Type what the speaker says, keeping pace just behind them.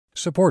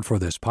Support for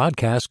this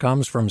podcast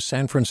comes from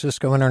San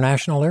Francisco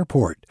International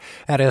Airport.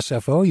 At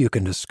SFO, you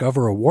can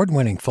discover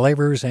award-winning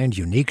flavors and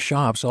unique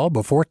shops all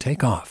before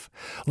takeoff.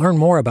 Learn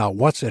more about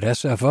what's at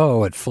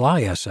SFO at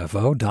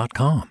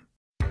flysfo.com.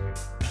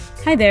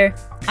 Hi there,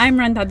 I'm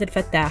Rand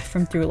Fattah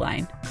from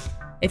Throughline.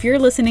 If you're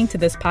listening to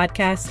this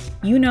podcast,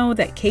 you know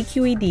that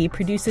KQED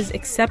produces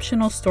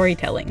exceptional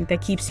storytelling that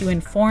keeps you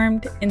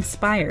informed,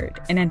 inspired,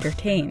 and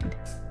entertained.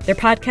 Their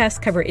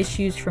podcasts cover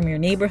issues from your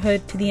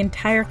neighborhood to the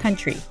entire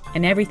country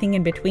and everything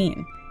in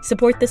between.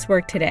 Support this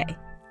work today.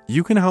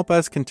 You can help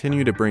us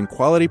continue to bring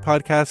quality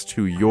podcasts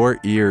to your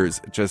ears.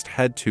 Just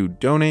head to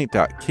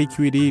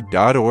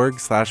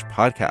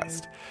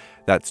donate.kqed.org/podcast.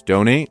 That's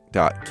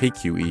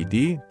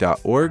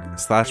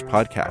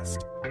donate.kqed.org/podcast.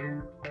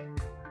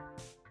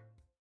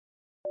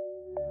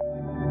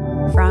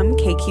 From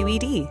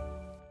KQED.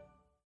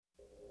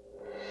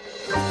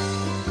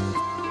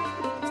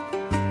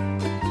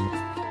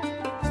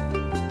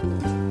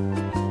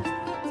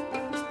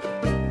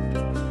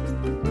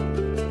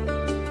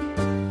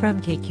 From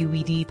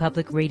KQED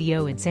Public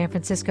Radio in San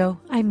Francisco,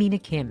 I'm Mina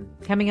Kim.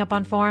 Coming up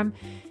on Forum,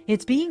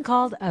 it's being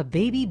called a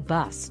baby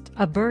bust,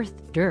 a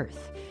birth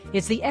dearth.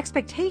 It's the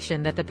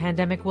expectation that the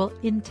pandemic will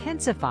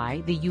intensify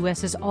the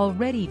U.S.'s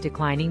already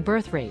declining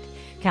birth rate.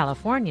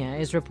 California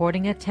is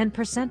reporting a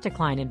 10%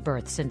 decline in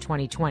births in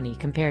 2020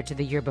 compared to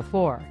the year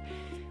before.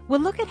 We'll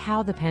look at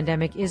how the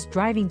pandemic is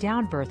driving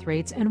down birth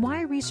rates and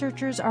why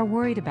researchers are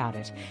worried about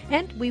it.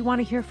 And we want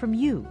to hear from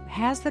you.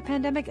 Has the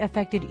pandemic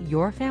affected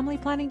your family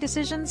planning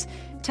decisions?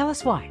 Tell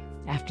us why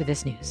after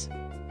this news.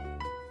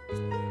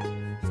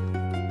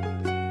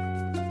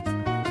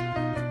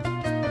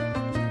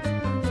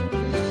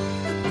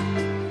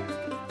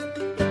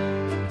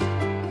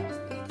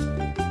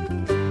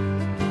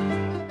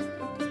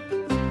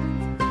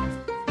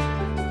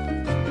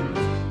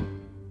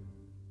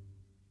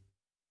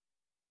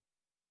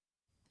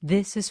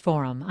 This is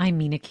Forum. I'm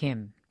Mina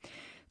Kim.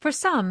 For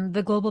some,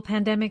 the global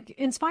pandemic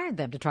inspired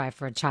them to try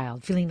for a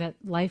child, feeling that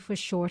life was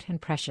short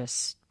and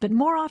precious. But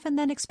more often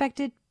than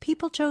expected,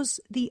 people chose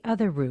the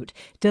other route,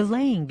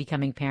 delaying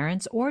becoming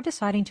parents or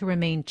deciding to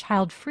remain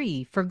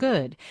child-free for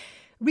good.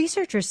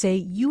 Researchers say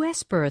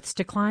U.S. births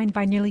declined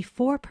by nearly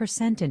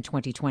 4% in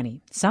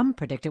 2020. Some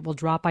predict it will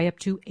drop by up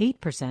to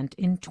 8%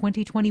 in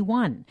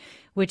 2021,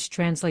 which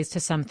translates to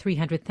some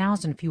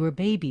 300,000 fewer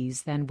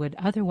babies than would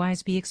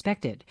otherwise be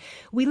expected.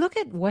 We look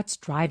at what's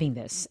driving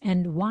this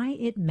and why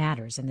it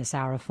matters in this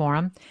hour of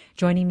Forum.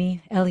 Joining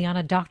me,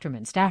 Eliana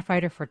Dockterman, staff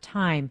writer for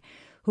Time,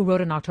 who wrote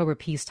an October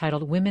piece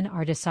titled "Women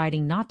Are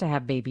Deciding Not to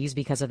Have Babies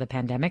Because of the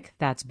Pandemic.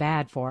 That's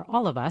Bad for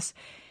All of Us."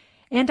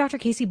 And Dr.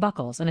 Casey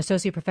Buckles, an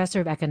associate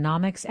professor of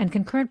economics and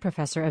concurrent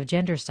professor of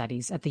gender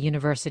studies at the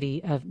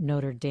University of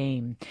Notre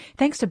Dame.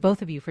 Thanks to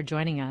both of you for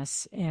joining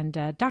us. And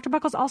Dr.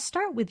 Buckles, I'll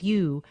start with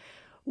you.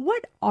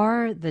 What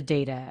are the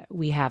data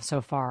we have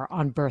so far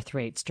on birth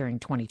rates during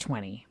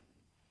 2020?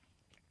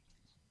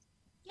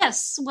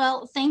 Yes,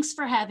 well, thanks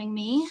for having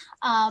me.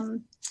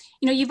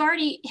 You've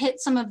already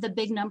hit some of the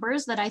big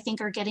numbers that I think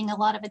are getting a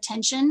lot of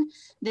attention.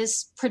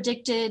 This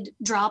predicted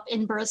drop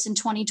in births in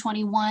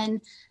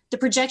 2021. The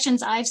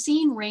projections I've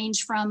seen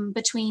range from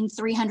between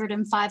 300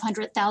 and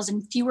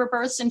 500,000 fewer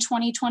births in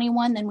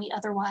 2021 than we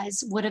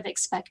otherwise would have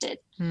expected.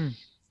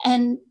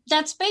 And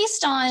that's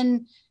based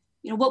on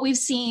what we've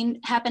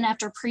seen happen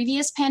after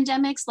previous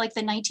pandemics, like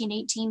the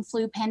 1918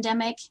 flu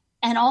pandemic,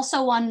 and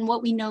also on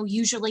what we know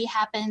usually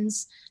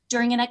happens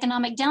during an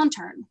economic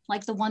downturn,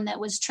 like the one that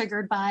was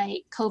triggered by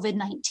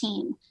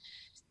COVID-19.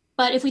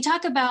 But if we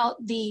talk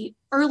about the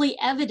early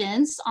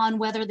evidence on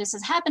whether this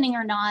is happening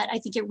or not, I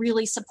think it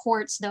really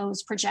supports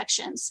those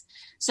projections.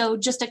 So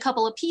just a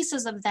couple of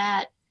pieces of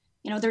that,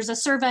 there's a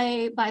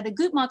survey by the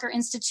Guttmacher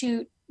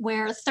Institute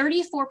where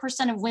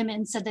 34% of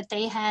women said that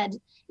they had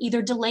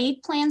either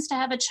delayed plans to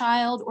have a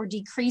child or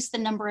decreased the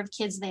number of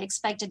kids they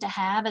expected to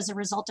have as a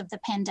result of the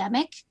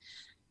pandemic.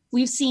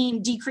 We've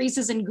seen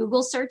decreases in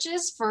Google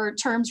searches for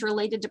terms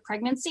related to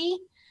pregnancy.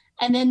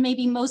 And then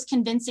maybe most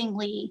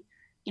convincingly,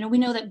 we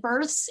know that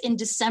births in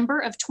December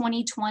of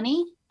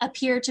 2020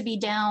 appear to be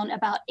down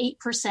about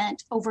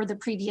 8% over the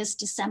previous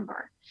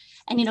December.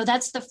 And,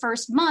 that's the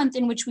first month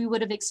in which we would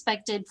have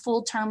expected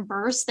full-term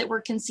births that were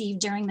conceived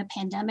during the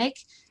pandemic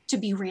to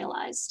be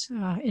realized.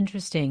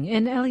 Interesting.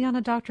 And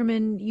Eliana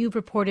Dockterman, you've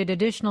reported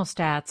additional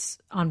stats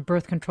on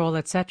birth control,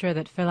 et cetera,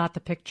 that fill out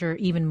the picture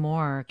even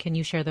more. Can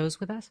you share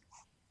those with us?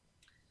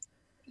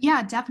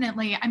 Yeah,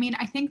 definitely. I mean,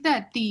 I think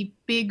that the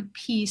big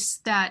piece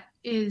that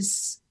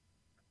is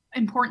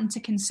important to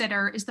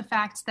consider is the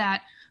fact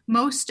that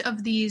most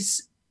of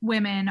these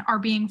women are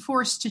being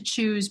forced to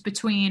choose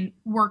between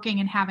working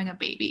and having a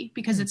baby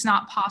because it's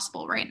not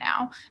possible right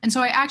now. And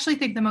so I actually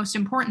think the most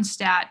important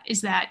stat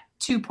is that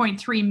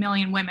 2.3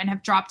 million women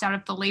have dropped out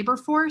of the labor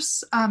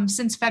force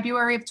since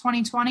February of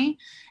 2020.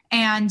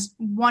 And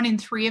 1 in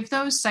 3 of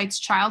those cites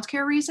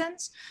childcare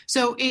reasons.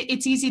 So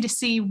it's easy to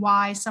see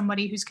why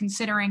somebody who's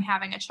considering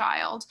having a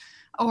child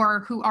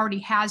or who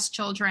already has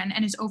children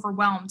and is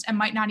overwhelmed and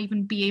might not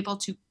even be able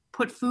to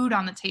put food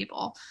on the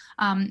table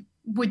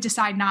would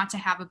decide not to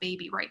have a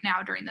baby right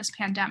now during this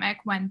pandemic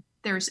when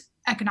there's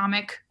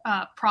economic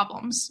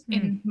problems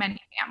in many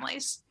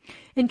families.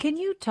 And can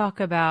you talk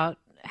about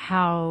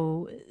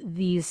how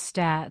these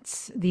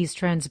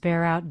trends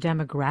bear out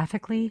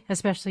demographically,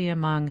 especially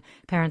among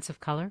parents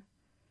of color?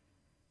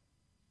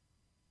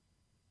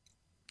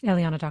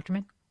 Eliana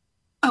Dockterman?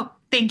 Oh,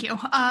 thank you.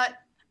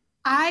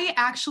 I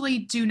actually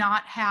do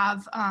not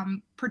have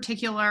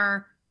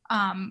particular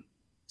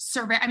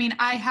survey. I mean,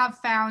 I have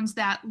found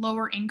that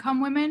lower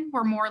income women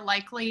were more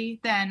likely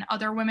than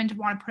other women to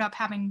want to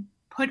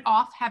put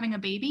off having a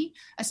baby,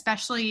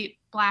 especially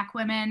Black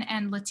women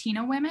and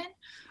Latina women.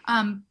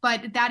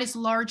 But that is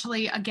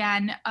largely,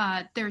 again,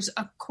 there's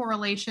a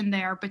correlation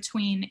there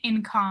between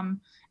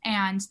income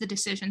and the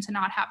decision to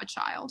not have a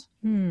child.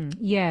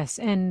 Yes.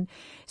 And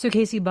so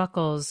Casey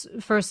Buckles,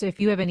 first, if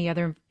you have any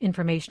other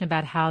information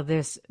about how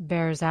this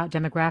bears out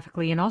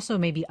demographically and also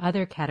maybe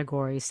other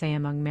categories, say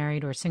among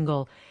married or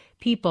single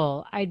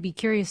people, I'd be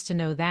curious to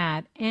know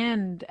that.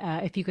 And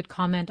if you could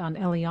comment on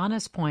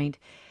Eliana's point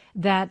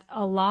that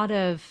a lot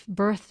of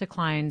birth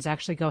declines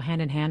actually go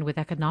hand in hand with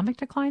economic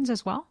declines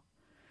as well.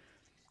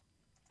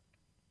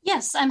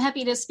 Yes, I'm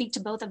happy to speak to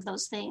both of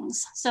those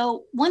things.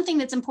 So one thing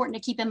that's important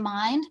to keep in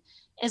mind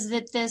is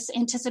that this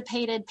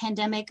anticipated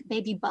pandemic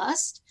baby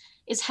bust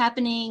is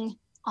happening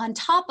on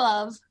top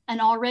of an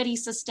already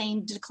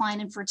sustained decline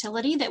in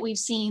fertility that we've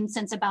seen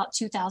since about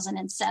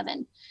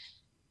 2007.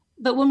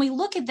 But when we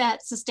look at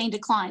that sustained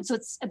decline, so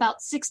it's about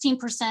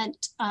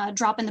 16%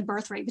 drop in the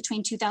birth rate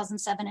between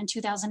 2007 and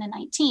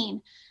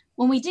 2019.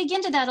 When we dig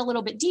into that a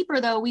little bit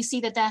deeper, though, we see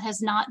that that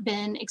has not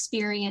been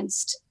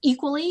experienced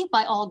equally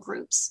by all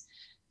groups.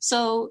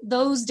 So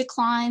those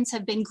declines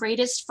have been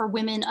greatest for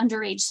women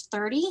under age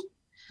 30.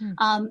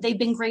 They've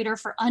been greater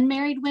for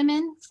unmarried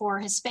women, for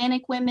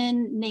Hispanic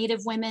women,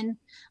 Native women,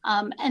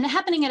 and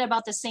happening at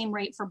about the same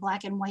rate for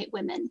Black and white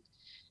women.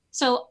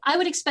 So I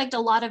would expect a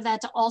lot of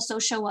that to also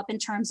show up in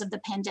terms of the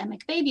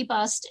pandemic baby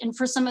bust. And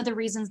for some of the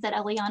reasons that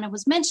Eliana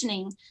was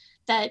mentioning,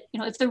 that, you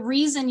know, if the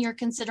reason you're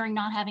considering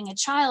not having a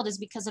child is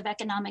because of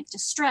economic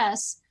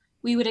distress,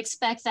 we would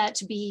expect that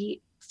to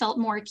be felt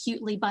more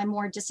acutely by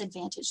more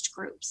disadvantaged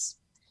groups.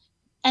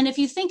 And if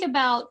you think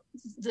about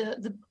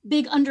the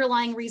big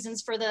underlying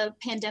reasons for the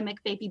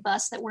pandemic baby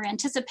bust that we're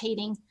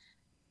anticipating,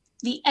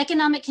 the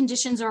economic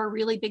conditions are a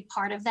really big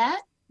part of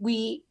that.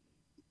 We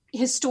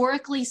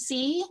historically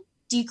see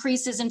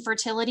decreases in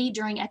fertility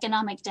during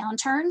economic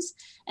downturns,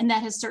 and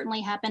that has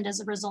certainly happened as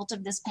a result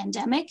of this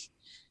pandemic.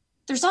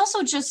 There's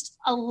also just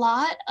a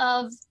lot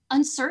of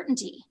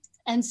uncertainty.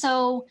 And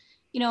so,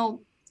 you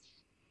know,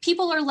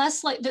 people are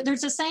less like,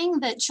 there's a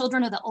saying that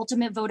children are the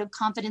ultimate vote of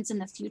confidence in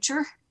the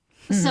future.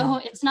 So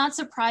it's not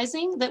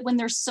surprising that when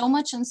there's so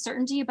much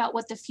uncertainty about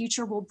what the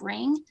future will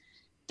bring,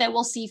 that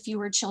we'll see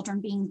fewer children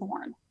being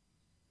born.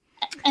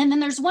 And then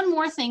there's one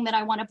more thing that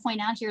I want to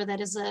point out here that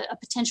is a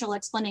potential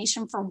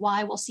explanation for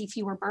why we'll see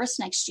fewer births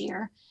next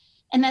year.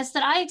 And that's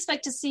that I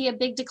expect to see a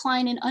big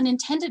decline in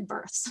unintended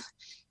births.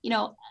 You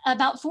know,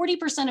 about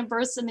 40% of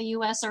births in the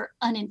US are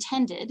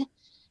unintended.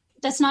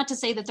 That's not to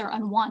say that they're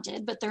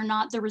unwanted, but they're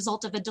not the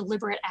result of a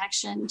deliberate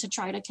action to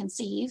try to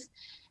conceive.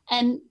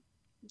 And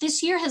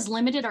this year has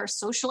limited our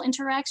social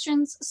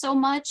interactions so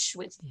much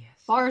with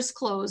bars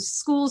closed,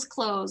 schools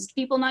closed,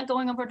 people not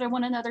going over to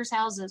one another's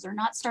houses or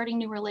not starting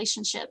new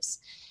relationships.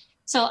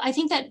 So I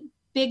think that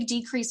big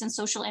decrease in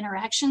social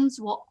interactions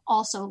will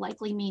also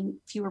likely mean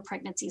fewer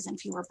pregnancies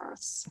and fewer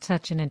births.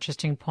 Such an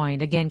interesting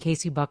point. Again,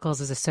 Casey Buckles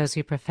is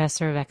Associate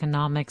Professor of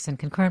Economics and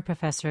Concurrent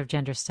Professor of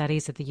Gender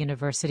Studies at the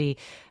University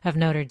of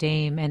Notre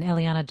Dame. And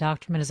Eliana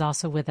Dockterman is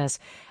also with us,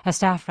 a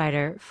staff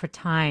writer for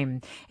Time.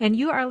 And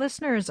you, our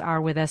listeners,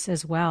 are with us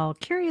as well.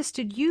 Curious,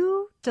 did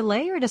you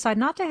delay or decide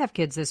not to have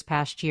kids this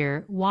past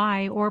year?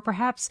 Why? Or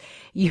perhaps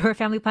your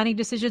family planning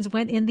decisions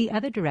went in the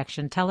other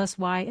direction. Tell us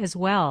why as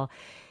well.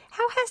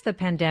 How has the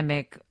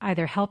pandemic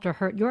either helped or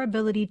hurt your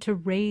ability to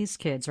raise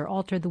kids or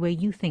altered the way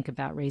you think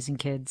about raising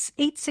kids?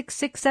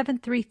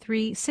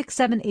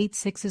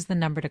 866-733-6786 is the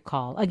number to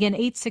call. Again,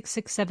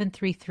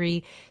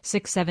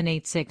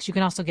 866-733-6786. You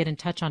can also get in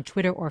touch on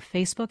Twitter or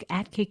Facebook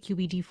at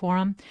KQED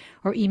Forum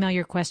or email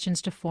your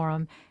questions to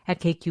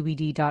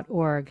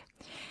forum@kqed.org.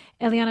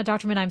 Eliana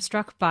Dockterman, I'm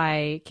struck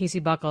by Casey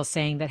Buckles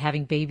saying that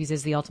having babies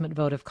is the ultimate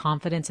vote of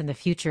confidence in the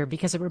future,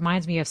 because it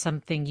reminds me of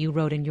something you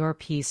wrote in your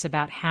piece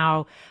about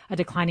how a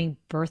declining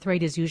birth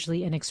rate is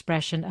usually an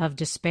expression of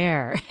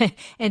despair.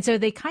 And so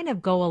they kind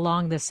of go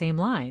along the same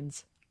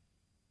lines.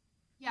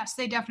 Yes,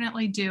 they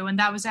definitely do. And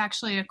that was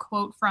actually a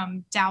quote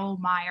from Dowell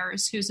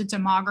Myers, who's a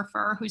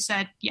demographer, who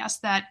said, yes,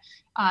 that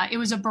it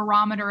was a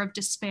barometer of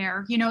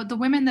despair. You know, the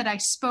women that I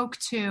spoke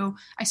to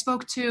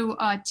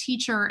a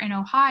teacher in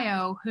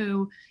Ohio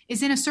who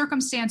is in a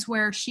circumstance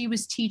where she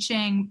was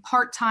teaching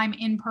part-time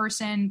in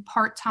person,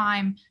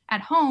 part-time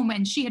at home,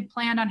 and she had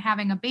planned on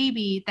having a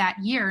baby that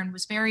year and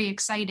was very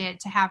excited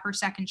to have her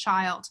second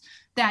child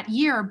that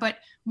year. But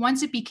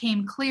once it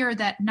became clear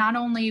that not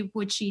only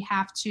would she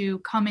have to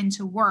come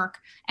into work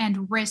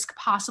and risk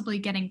possibly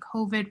getting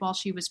COVID while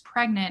she was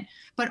pregnant,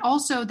 but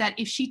also that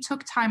if she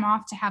took time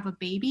off to have a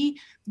baby,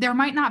 there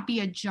might not be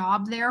a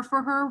job there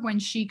for her when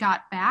she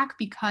got back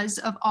because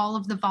of all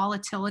of the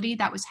volatility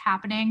that was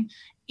happening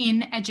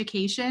in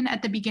education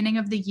at the beginning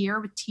of the year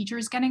with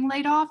teachers getting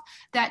laid off,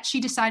 that she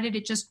decided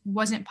it just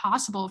wasn't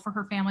possible for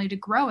her family to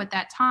grow at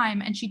that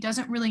time. And she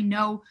doesn't really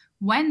know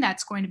when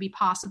that's going to be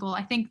possible.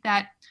 I think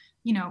that,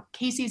 you know,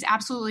 Casey is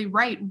absolutely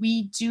right.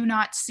 We do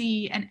not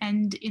see an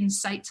end in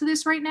sight to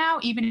this right now.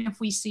 Even if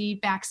we see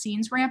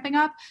vaccines ramping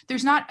up,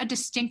 there's not a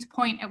distinct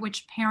point at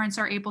which parents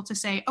are able to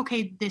say,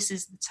 okay, this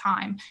is the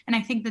time. And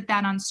I think that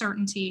that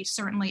uncertainty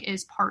certainly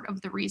is part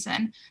of the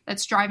reason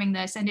that's driving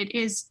this. And it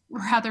is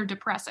rather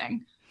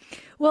depressing.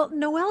 Well,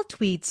 Noelle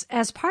tweets,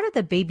 as part of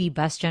the baby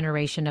bust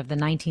generation of the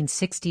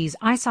 1960s,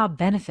 I saw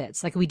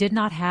benefits. Like, we did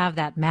not have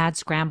that mad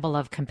scramble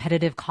of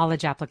competitive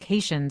college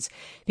applications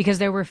because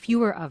there were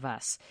fewer of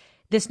us.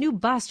 This new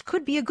bust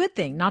could be a good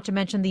thing, not to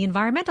mention the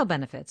environmental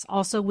benefits.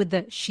 Also, with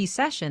the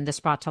she-cession, this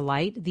brought to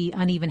light the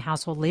uneven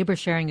household labor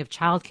sharing of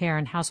childcare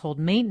and household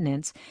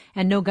maintenance,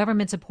 and no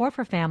government support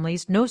for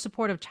families, no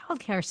support of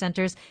childcare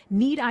centers.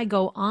 Need I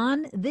go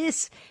on?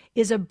 This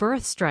is a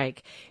birth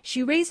strike.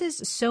 She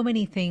raises so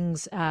many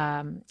things,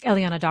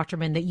 Eliana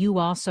Dockterman, that you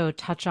also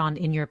touch on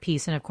in your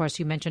piece. And of course,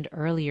 you mentioned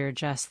earlier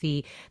just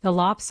the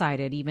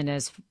lopsided, even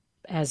as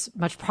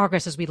much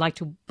progress as we'd like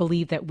to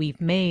believe that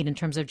we've made in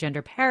terms of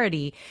gender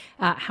parity,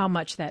 how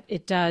much that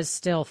it does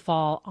still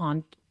fall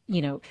on,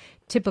 you know,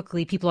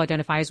 typically people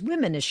identify as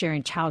women as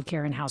sharing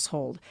childcare and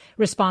household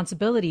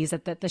responsibilities,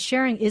 that the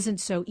sharing isn't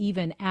so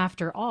even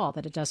after all,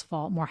 that it does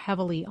fall more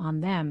heavily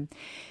on them.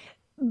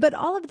 But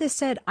all of this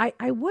said,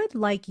 I would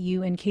like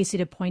you and Casey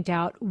to point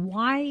out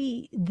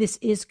why this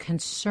is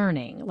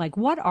concerning. Like,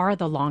 what are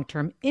the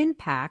long-term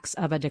impacts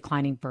of a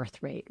declining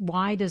birth rate?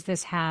 Why does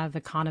this have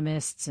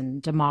economists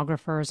and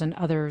demographers and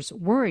others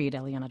worried,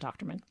 Eliana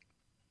Dockterman?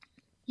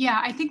 Yeah,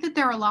 I think that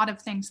there are a lot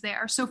of things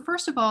there. So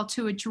first of all,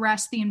 to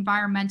address the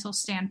environmental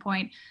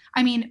standpoint,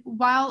 I mean,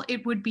 while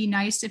it would be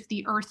nice if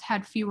the Earth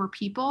had fewer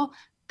people,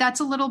 that's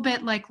a little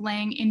bit like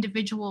laying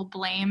individual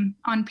blame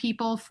on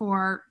people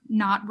for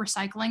not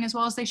recycling as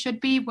well as they should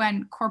be,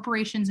 when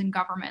corporations and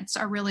governments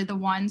are really the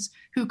ones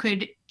who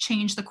could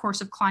change the course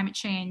of climate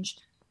change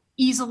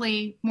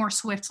easily, more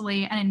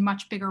swiftly, and in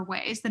much bigger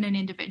ways than an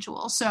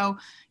individual. So,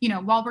 you know,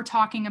 while we're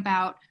talking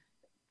about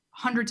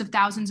hundreds of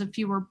thousands of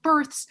fewer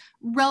births,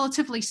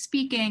 relatively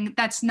speaking,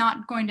 that's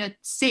not going to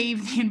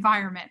save the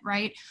environment,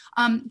 right?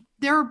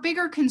 There are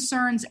bigger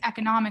concerns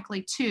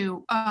economically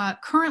too.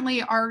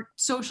 Currently, our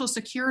social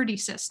security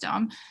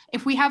system,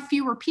 if we have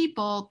fewer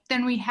people,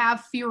 then we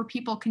have fewer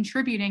people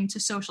contributing to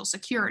social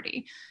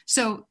security.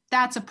 So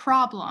that's a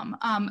problem.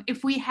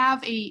 If we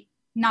have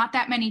not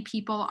that many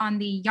people on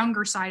the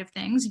younger side of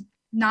things,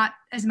 not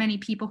as many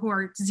people who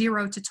are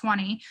 0 to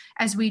 20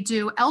 as we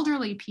do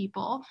elderly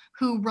people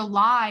who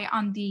rely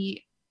on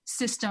the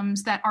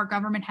systems that our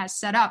government has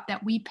set up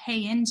that we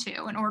pay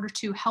into in order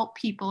to help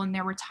people in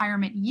their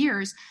retirement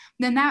years,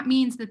 then that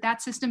means that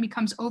that system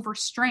becomes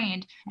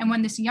overstrained. And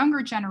when this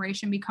younger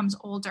generation becomes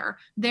older,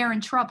 they're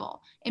in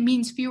trouble. It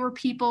means fewer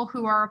people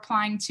who are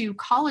applying to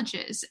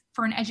colleges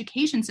for an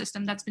education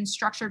system that's been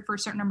structured for a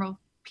certain number of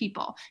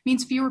people. It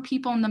means fewer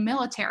people in the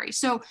military.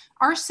 So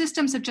our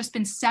systems have just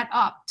been set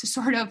up to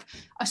sort of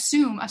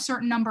assume a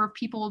certain number of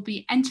people will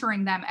be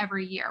entering them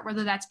every year,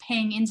 whether that's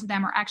paying into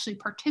them or actually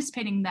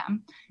participating in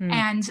them.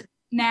 And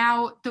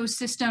now those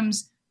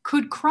systems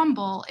could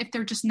crumble if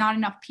there are just not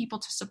enough people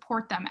to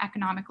support them,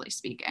 economically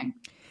speaking.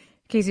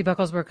 Casey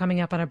Buckles, we're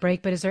coming up on a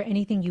break, but is there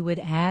anything you would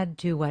add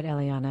to what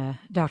Eliana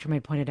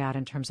Dockterman pointed out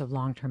in terms of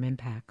long-term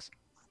impacts?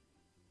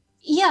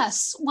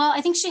 Yes. Well, I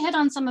think she hit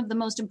on some of the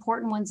most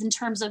important ones in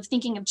terms of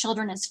thinking of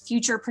children as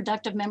future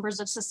productive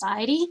members of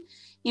society.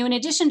 You know, in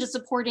addition to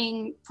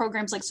supporting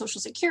programs like Social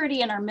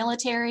Security and our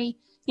military,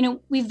 you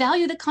know, we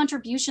value the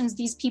contributions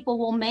these people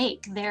will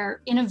make,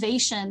 their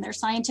innovation, their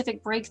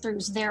scientific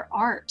breakthroughs, their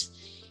art.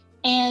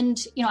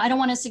 And, you know, I don't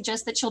want to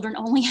suggest that children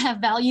only have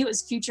value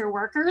as future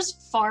workers,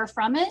 far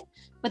from it.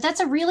 But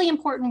that's a really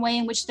important way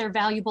in which they're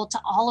valuable to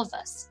all of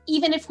us.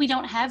 Even if we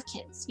don't have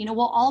kids, you know,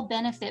 we'll all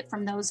benefit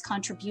from those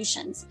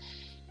contributions.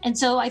 And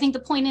so I think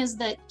the point is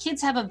that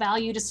kids have a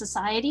value to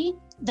society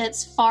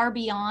that's far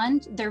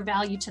beyond their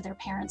value to their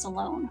parents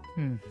alone.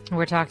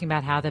 We're talking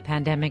about how the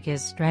pandemic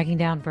is dragging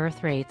down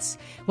birth rates.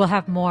 We'll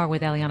have more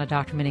with Eliana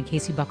Dockterman and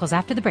Casey Buckles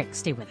after the break.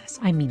 Stay with us.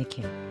 I'm Mina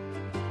Kim.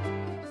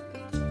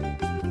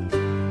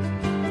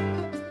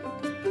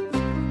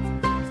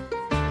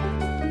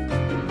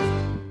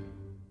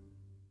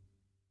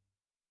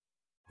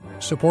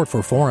 Support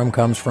for Forum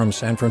comes from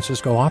San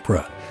Francisco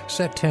Opera.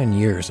 Set 10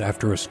 years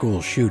after a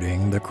school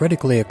shooting, the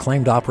critically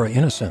acclaimed opera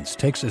Innocence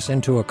takes us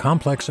into a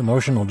complex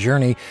emotional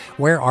journey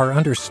where our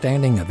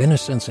understanding of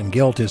innocence and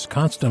guilt is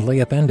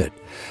constantly upended.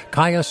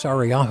 Kaya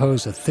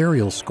Sariaho's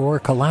ethereal score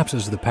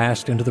collapses the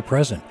past into the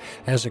present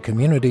as a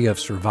community of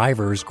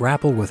survivors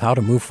grapple with how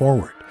to move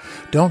forward.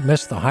 Don't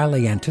miss the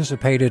highly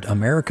anticipated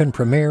American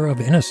premiere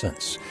of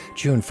Innocence,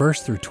 June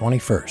 1st through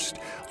 21st.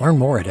 Learn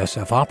more at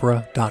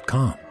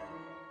sfopera.com.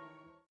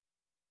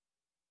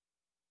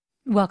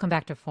 Welcome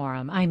back to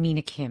Forum. I'm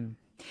Mina Kim.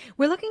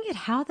 We're looking at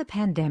how the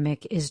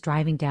pandemic is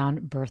driving down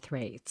birth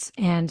rates.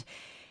 And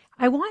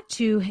I want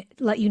to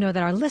let you know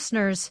that our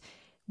listeners,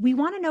 we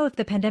want to know if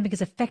the pandemic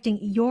is affecting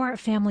your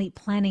family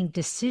planning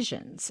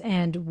decisions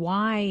and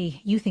why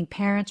you think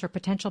parents or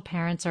potential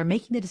parents are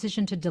making the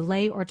decision to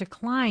delay or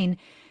decline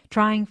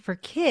trying for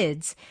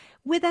kids.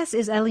 With us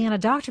is Eliana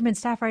Dockterman,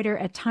 staff writer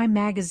at Time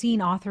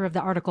Magazine, author of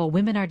the article,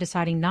 Women Are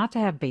Deciding Not to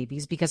Have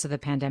Babies Because of the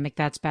Pandemic.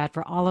 That's bad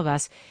for all of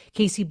us.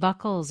 Casey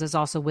Buckles is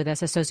also with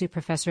us, associate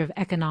professor of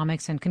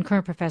economics and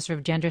concurrent professor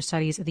of gender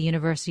studies at the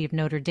University of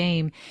Notre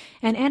Dame.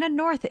 And Anna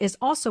North is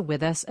also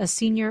with us, a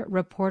senior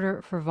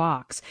reporter for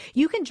Vox.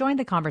 You can join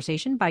the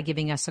conversation by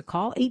giving us a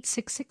call,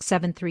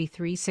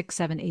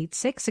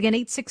 866-733-6786. Again,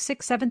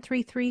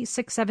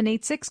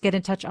 866-733-6786. Get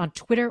in touch on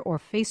Twitter or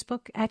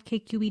Facebook at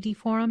KQED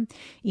Forum.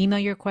 Email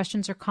your questions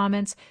or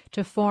comments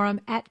to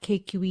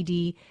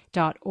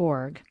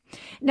forum@kqed.org.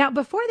 Now,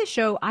 before the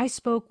show, I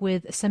spoke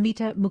with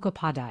Samhita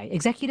Mukhopadhyay,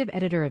 executive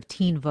editor of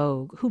Teen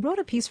Vogue, who wrote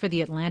a piece for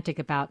The Atlantic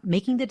about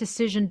making the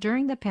decision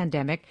during the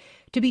pandemic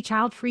to be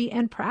child-free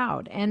and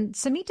proud. And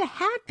Samhita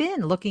had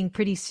been looking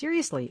pretty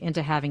seriously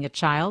into having a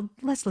child.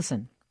 Let's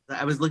listen.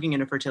 I was looking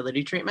into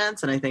fertility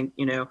treatments, and I think,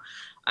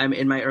 I'm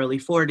in my early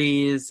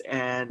 40s,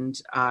 and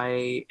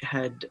I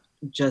had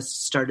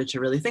just started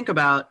to really think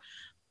about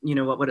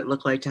what would it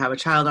look like to have a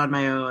child on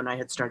my own? I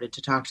had started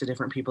to talk to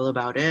different people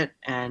about it.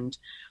 And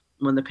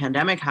when the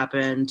pandemic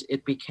happened,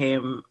 it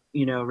became,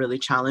 really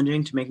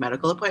challenging to make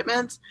medical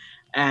appointments.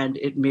 And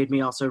it made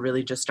me also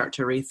really just start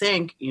to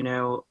rethink,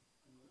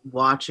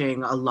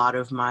 watching a lot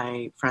of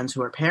my friends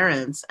who are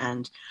parents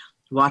and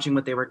watching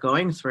what they were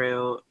going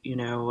through,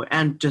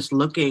 and just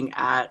looking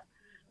at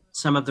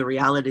some of the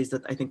realities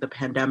that I think the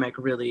pandemic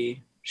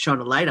really shone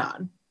a light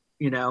on.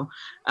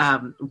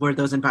 Were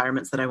those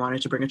environments that I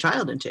wanted to bring a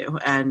child into.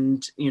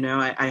 And,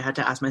 I had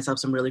to ask myself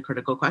some really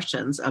critical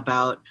questions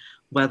about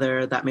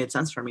whether that made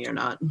sense for me or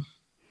not.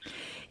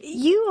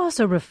 You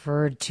also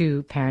referred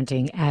to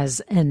parenting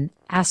as an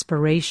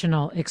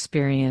aspirational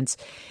experience.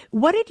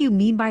 What did you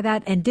mean by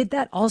that? And did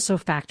that also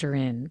factor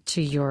in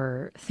to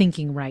your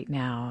thinking right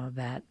now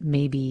that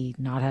maybe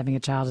not having a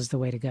child is the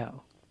way to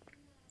go?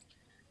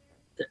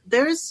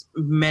 There's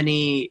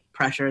many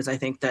pressures, I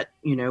think, that,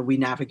 we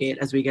navigate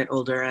as we get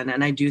older.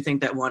 And I do think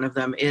that one of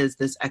them is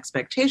this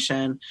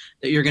expectation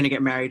that you're going to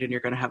get married and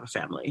you're going to have a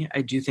family.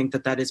 I do think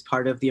that that is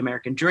part of the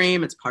American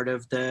dream. It's part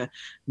of the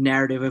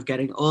narrative of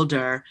getting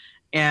older.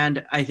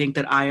 And I think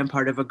that I am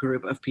part of a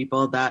group of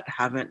people that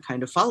haven't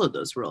kind of followed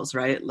those rules,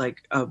 right?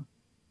 Like a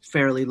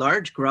fairly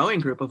large growing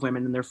group of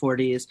women in their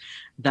 40s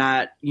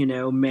that,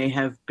 may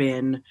have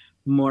been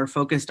more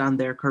focused on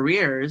their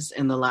careers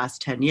in the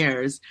last 10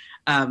 years.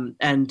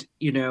 And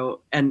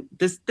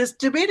this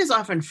debate is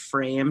often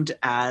framed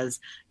as,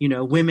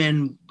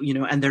 women,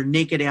 and their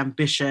naked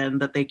ambition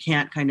that they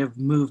can't kind of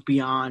move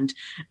beyond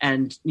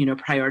and,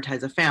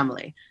 prioritize a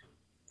family.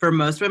 For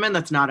most women,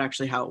 that's not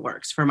actually how it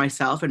works. For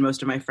myself and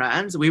most of my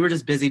friends, we were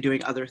just busy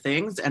doing other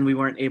things and we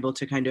weren't able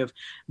to kind of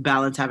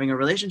balance having a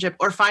relationship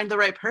or find the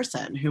right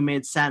person who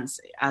made sense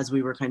as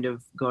we were kind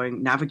of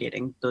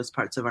navigating those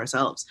parts of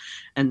ourselves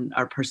and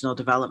our personal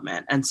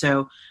development. And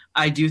so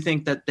I do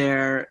think that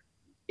there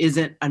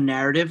isn't a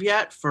narrative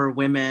yet for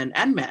women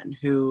and men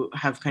who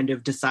have kind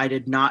of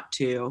decided not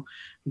to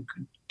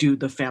do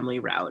the family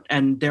route.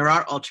 And there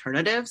are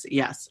alternatives.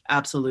 Yes,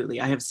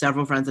 absolutely. I have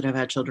several friends that have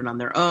had children on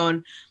their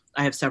own.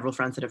 I have several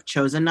friends that have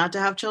chosen not to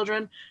have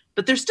children,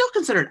 but they're still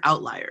considered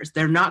outliers.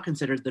 They're not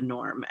considered the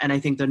norm. And I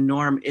think the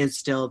norm is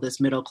still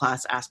this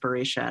middle-class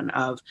aspiration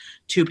of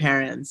two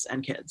parents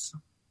and kids.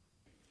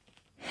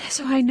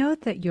 So I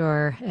note that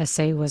your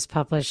essay was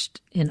published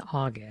in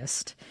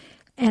August,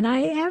 and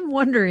I am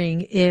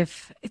wondering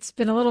if it's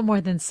been a little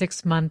more than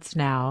 6 months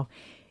now,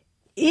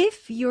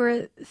 if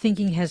your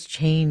thinking has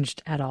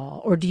changed at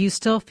all, or do you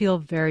still feel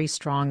very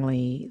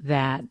strongly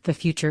that the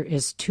future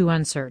is too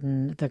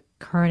uncertain, the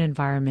current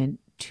environment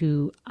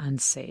too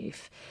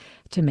unsafe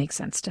to make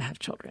sense to have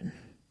children?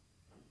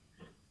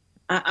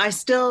 I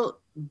still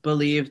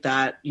believe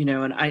that,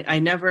 and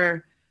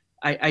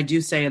I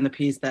do say in the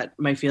piece that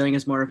my feeling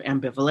is more of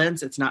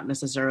ambivalence. It's not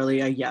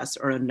necessarily a yes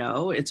or a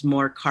no. It's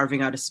more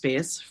carving out a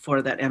space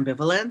for that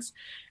ambivalence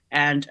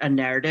and a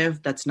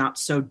narrative that's not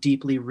so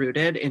deeply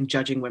rooted in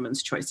judging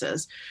women's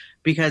choices.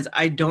 Because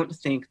I don't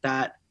think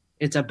that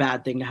it's a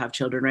bad thing to have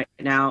children right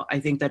now. I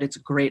think that it's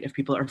great if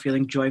people are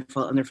feeling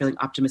joyful and they're feeling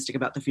optimistic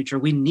about the future.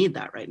 We need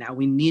that right now.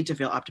 We need to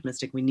feel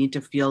optimistic. We need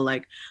to feel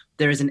like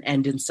there is an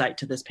end in sight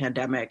to this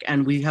pandemic,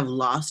 and we have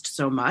lost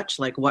so much.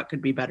 Like, what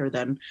could be better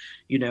than,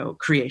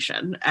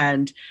 creation?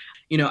 And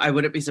I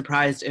wouldn't be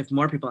surprised if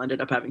more people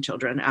ended up having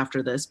children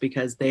after this,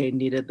 because they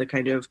needed the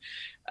kind of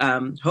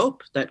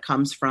hope that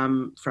comes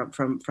from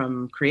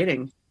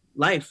creating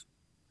life.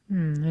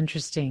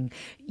 Interesting.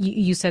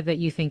 You said that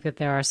you think that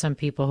there are some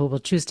people who will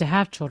choose to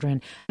have children.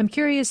 I'm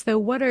curious, though,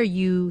 what are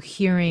you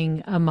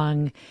hearing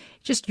among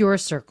just your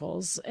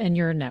circles and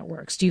your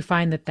networks? Do you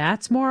find that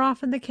that's more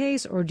often the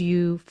case, or do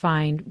you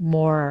find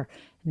more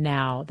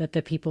now that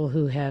the people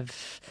who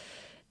have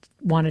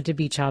wanted to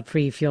be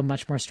child-free feel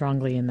much more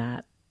strongly in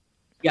that?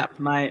 Yeah,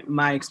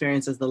 my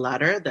experience is the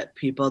latter, that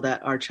people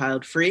that are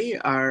child-free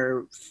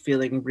are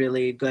feeling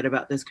really good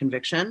about this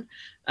conviction,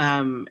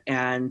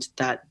 and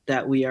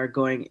that we are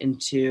going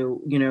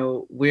into,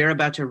 we're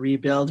about to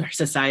rebuild our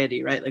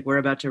society, right? Like, we're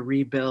about to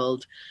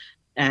rebuild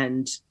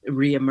and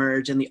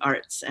reemerge in the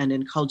arts and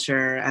in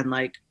culture, and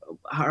like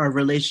our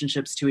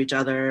relationships to each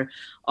other.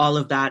 All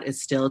of that is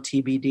still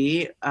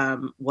TBD.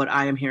 What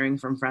I am hearing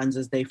from friends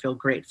is they feel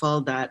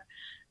grateful that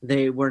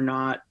they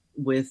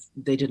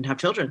didn't have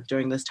children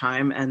during this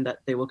time, and that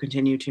they will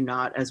continue to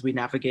not as we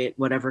navigate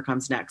whatever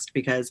comes next,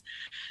 because,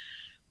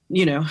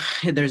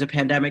 there's a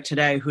pandemic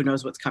today. Who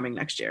knows what's coming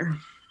next year?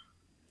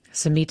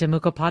 Samhita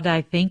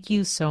Mukhopadhyay, thank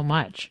you so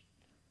much.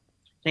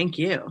 Thank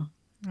you.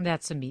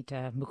 That's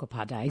Samhita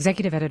Mukhopadhyay,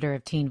 executive editor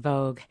of Teen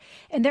Vogue.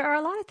 And there are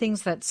a lot of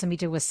things that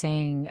Samhita was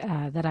saying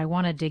that I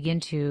want to dig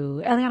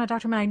into. Eliana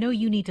Dockterman, I know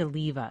you need to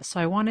leave us, so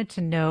I wanted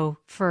to know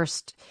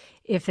first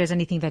if there's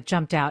anything that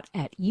jumped out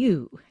at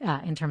you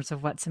in terms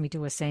of what Samhita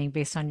was saying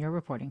based on your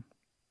reporting.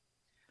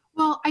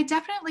 Well, I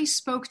definitely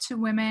spoke to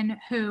women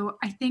who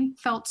I think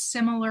felt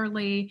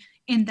similarly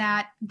in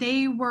that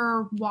they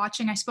were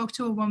watching. I spoke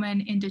to a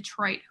woman in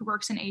Detroit who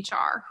works in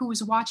HR who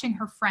was watching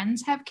her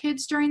friends have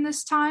kids during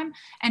this time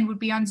and would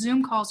be on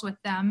Zoom calls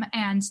with them,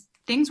 and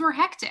things were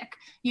hectic,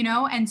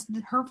 and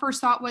her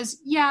first thought was,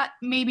 yeah,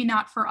 maybe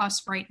not for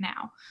us right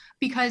now,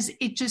 because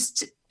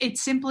it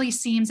simply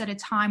seems at a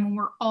time when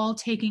we're all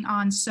taking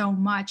on so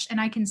much. And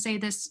I can say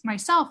this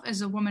myself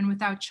as a woman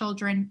without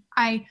children.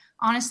 I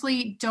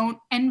honestly don't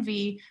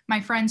envy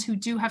my friends who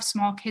do have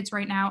small kids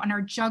right now and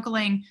are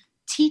juggling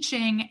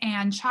teaching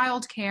and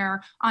childcare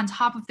on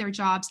top of their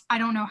jobs. I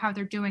don't know how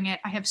they're doing it.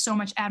 I have so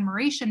much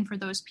admiration for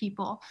those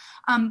people.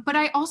 But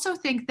I also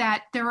think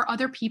that there are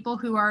other people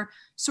who are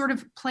sort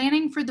of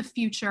planning for the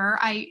future.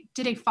 I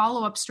did a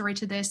follow-up story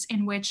to this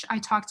in which I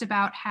talked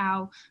about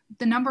how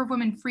the number of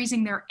women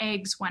freezing their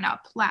eggs went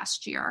up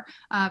last year.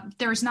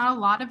 There's not a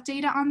lot of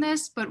data on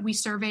this, but we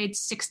surveyed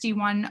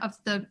 61 of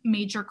the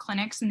major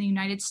clinics in the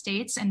United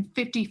States, and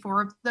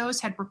 54 of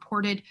those had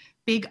reported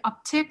big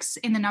upticks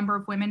in the number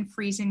of women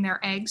freezing their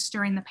eggs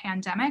during the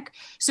pandemic.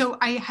 So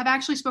I have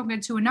actually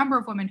spoken to a number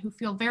of women who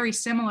feel very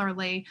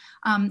similarly,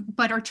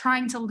 but are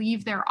trying to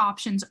leave their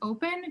options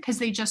open because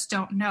they just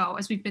don't know.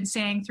 As we've been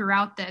saying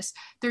throughout this,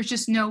 there's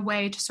just no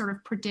way to sort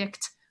of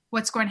predict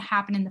what's going to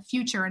happen in the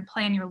future and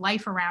plan your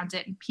life around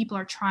it. And people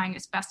are trying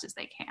as best as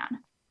they can.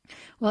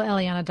 Well,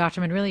 Eliana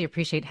Dockterman, really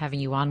appreciate having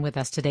you on with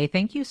us today.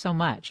 Thank you so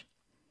much.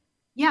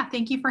 Yeah,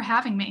 thank you for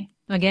having me.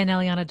 Again,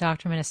 Eliana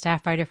Dockterman, a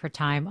staff writer for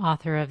Time,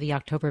 author of the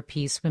October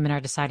piece, Women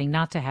Are Deciding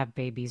Not to Have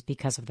Babies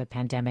Because of the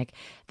Pandemic.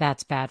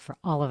 That's bad for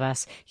all of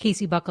us.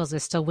 Casey Buckles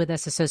is still with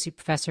us, Associate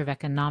Professor of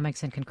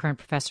Economics and Concurrent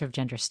Professor of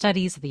Gender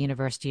Studies at the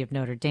University of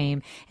Notre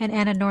Dame. And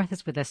Anna North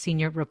is with us,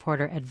 Senior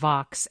Reporter at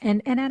Vox.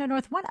 And Anna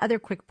North, one other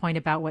quick point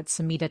about what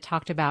Samhita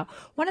talked about.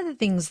 One of the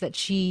things that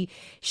she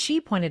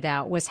pointed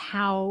out was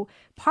how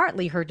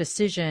partly her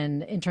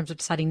decision in terms of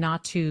deciding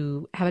not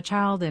to have a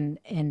child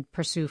and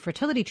pursue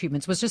fertility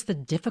treatments was just the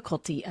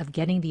difficulty of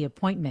getting the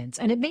appointments.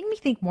 And it made me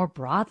think more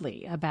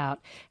broadly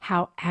about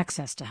how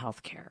access to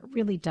healthcare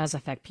really does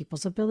affect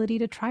people's ability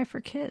to try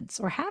for kids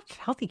or have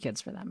healthy kids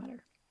for that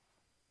matter.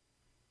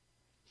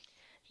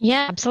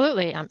 Yeah,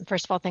 absolutely.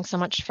 First of all, thanks so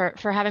much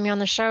for having me on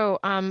the show.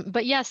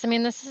 But yes, I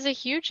mean, this is a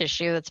huge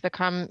issue that's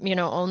become,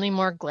 only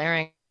more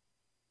glaring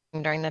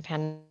during the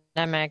pandemic.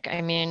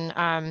 I mean,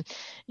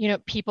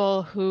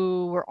 people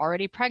who were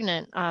already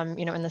pregnant,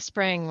 in the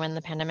spring when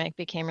the pandemic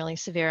became really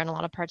severe in a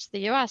lot of parts of the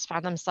U.S.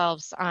 found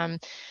themselves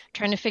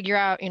trying to figure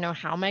out,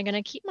 how am I going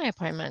to keep my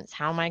appointments?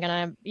 How am I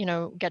going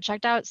to, get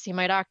checked out, see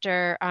my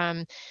doctor?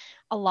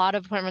 A lot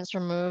of appointments were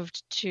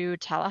moved to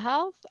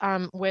telehealth,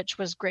 which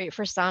was great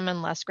for some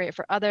and less great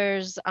for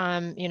others.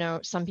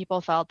 Some people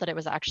felt that it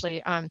was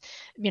actually,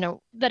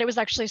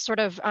 sort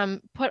of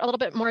put a little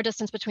bit more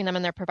distance between them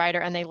and their provider,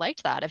 and they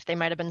liked that if they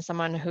might have been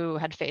someone who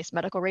had faced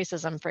medical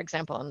racism, for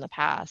example, in the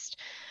past.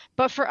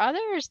 But for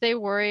others, they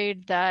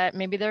worried that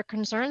maybe their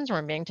concerns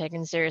weren't being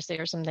taken seriously,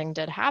 or something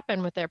did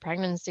happen with their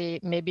pregnancy.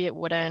 Maybe it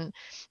wouldn't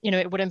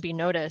be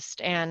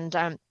noticed.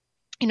 And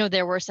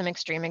there were some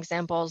extreme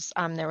examples.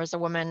 There was a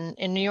woman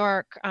in New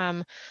York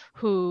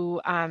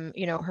who,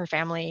 her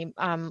family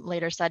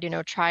later said,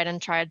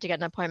 tried to get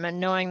an appointment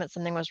knowing that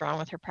something was wrong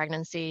with her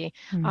pregnancy,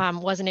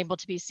 wasn't able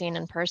to be seen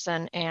in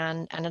person,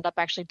 and ended up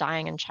actually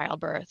dying in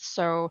childbirth.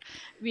 So,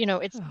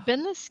 it's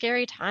been this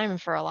scary time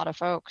for a lot of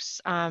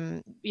folks,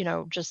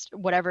 just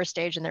whatever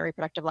stage in their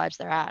reproductive lives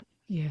they're at.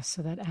 Yes,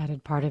 so that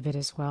added part of it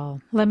as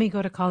well. Let me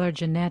go to caller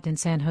Jeanette in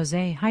San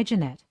Jose. Hi,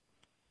 Jeanette.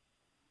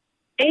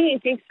 Hey,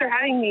 thanks for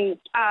having me.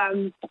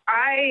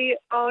 I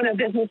own a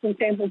business in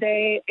San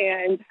Jose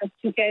and have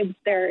 2 kids.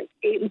 They're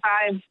 8 and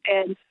 5.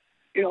 And,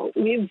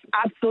 we've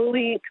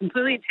absolutely,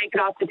 completely taken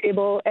off the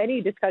table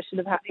any discussion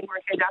of having more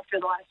kids after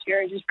the last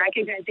year, just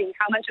recognizing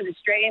how much of a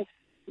strain.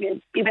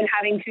 Even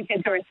having 2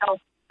 kids who are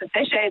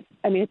self-sufficient,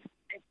 it's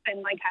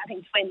been like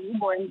having twin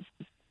newborns,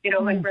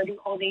 and we're the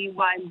only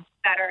ones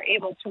that are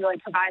able to really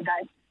provide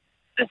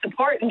the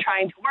support and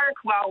trying to work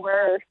while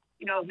we're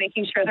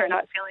making sure they're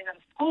not failing out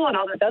of school and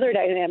all those other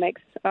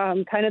dynamics.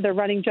 Kind of the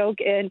running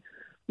joke in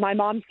my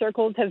mom's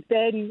circles have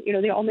been,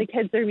 the only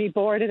kids that are going to be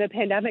born in a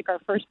pandemic are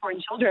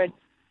firstborn children,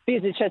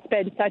 because it's just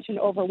been such an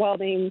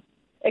overwhelming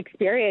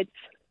experience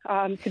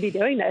to be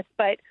doing this.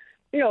 But,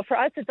 for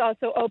us, it's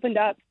also opened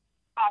up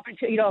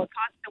opportunity,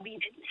 costs that we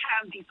didn't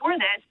have before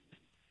this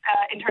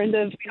in terms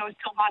of,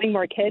 still wanting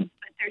more kids,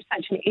 but there's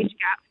such an age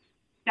gap.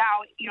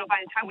 Now, by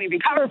the time we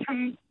recover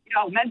from,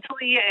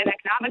 mentally and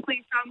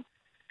economically from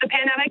the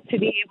pandemic, to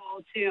be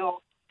able to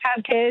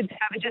have kids,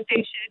 have a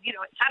gestation, et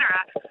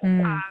cetera.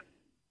 And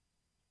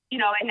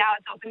now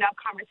it's opened up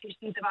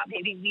conversations about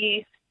maybe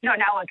we, now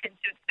look into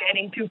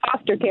expanding to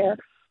foster care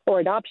or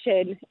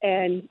adoption,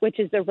 and which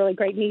is a really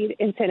great need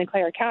in Santa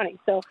Clara County.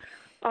 So,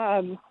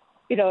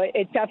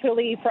 it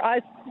definitely for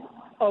us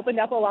opened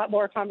up a lot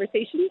more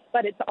conversations,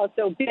 but it's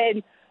also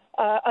been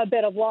a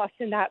bit of loss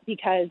in that,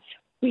 because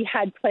we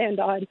had planned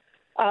on,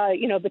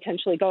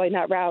 potentially going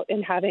that route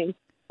and having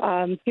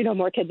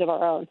more kids of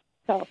our own.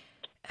 So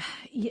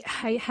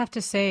I have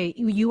to say,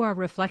 you are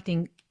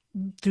reflecting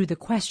through the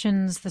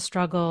questions, the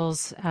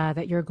struggles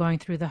that you're going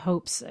through, the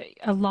hopes,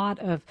 a lot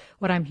of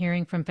what I'm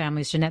hearing from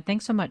families. Jeanette,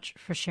 thanks so much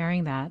for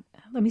sharing that.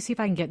 Let me see if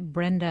I can get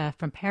Brenda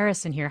from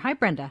Paris in here. Hi,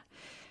 Brenda.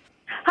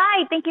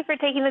 Hi, thank you for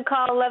taking the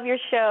call. Love your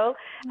show.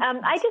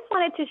 I just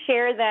wanted to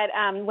share that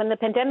when the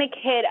pandemic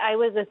hit, I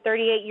was a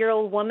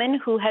 38-year-old woman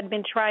who had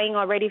been trying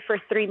already for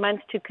 3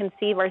 months to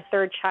conceive our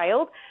 3rd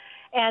child.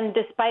 And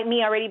despite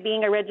me already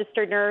being a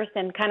registered nurse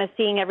and kind of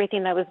seeing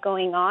everything that was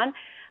going on,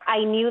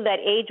 I knew that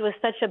age was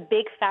such a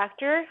big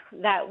factor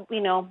that,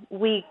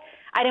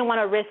 I didn't want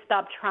to risk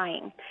stop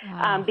trying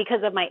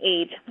because of my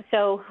age.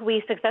 So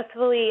we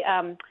successfully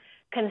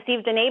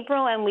conceived in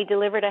April, and we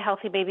delivered a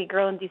healthy baby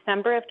girl in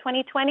December of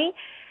 2020.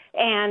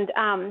 And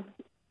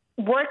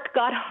work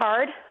got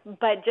hard,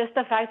 but just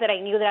the fact that I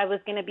knew that I was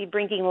going to be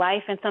bringing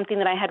life and something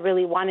that I had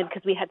really wanted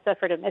because we had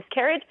suffered a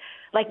miscarriage,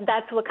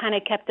 that's what kind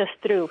of kept us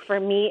through for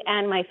me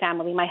and my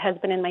family, my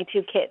husband and my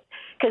 2 kids,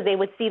 because they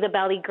would see the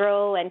belly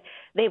grow, and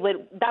that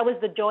was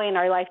the joy in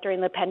our life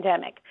during the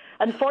pandemic.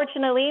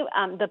 Unfortunately,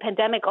 the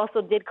pandemic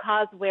also did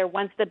cause where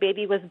once the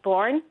baby was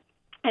born,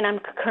 and I'm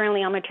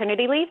currently on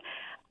maternity leave,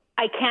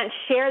 I can't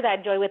share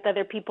that joy with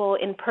other people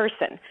in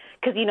person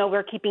because,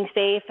 we're keeping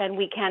safe and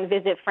we can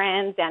visit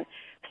friends, and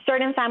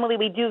certain family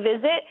we do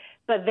visit,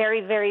 but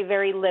very, very,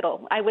 very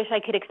little. I wish I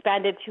could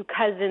expand it to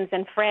cousins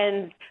and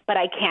friends, but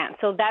I can't.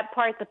 So that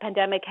part the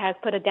pandemic has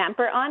put a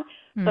damper on.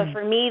 But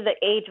for me, the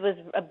age was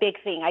a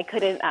big thing. I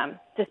couldn't,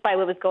 despite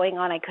what was going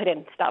on, I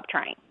couldn't stop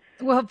trying.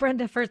 Well,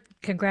 Brenda, first,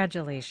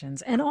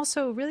 congratulations. And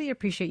also really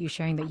appreciate you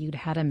sharing that you'd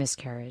had a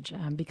miscarriage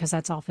because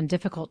that's often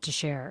difficult to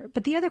share.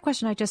 But the other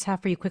question I just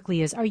have for you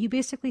quickly is, are you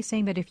basically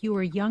saying that if you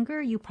were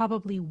younger, you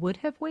probably would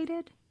have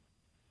waited?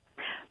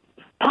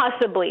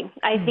 Possibly.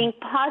 I think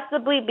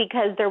possibly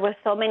because there were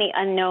so many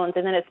unknowns,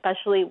 and then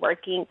especially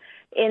working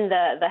in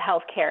the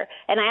healthcare.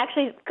 And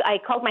I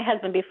called my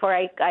husband before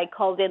I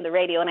called in the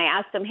radio, and I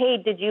asked him, hey,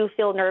 did you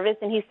feel nervous?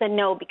 And he said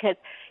no, because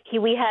he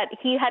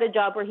had a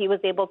job where he was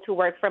able to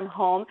work from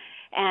home.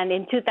 And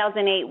in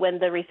 2008, when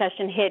the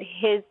recession hit,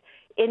 his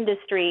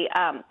industry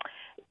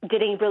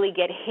didn't really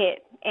get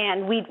hit.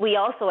 And we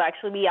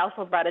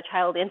also brought a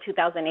child in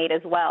 2008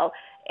 as well,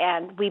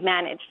 and we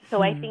managed.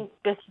 So I think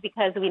just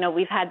because,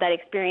 we've had that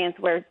experience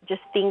where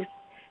just things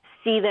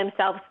see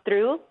themselves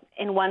through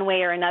in one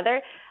way or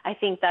another, I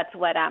think that's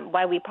what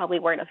why we probably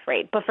weren't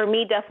afraid. But for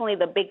me, definitely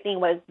the big thing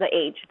was the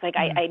age. It's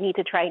I need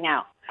to try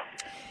now.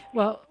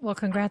 Well,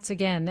 congrats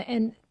again.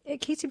 And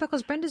Casey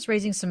Buckles, Brenda's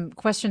raising some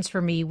questions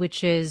for me,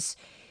 which is,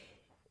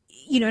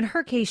 in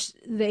her case,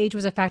 the age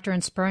was a factor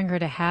in spurring her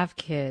to have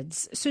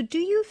kids. So do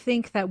you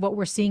think that what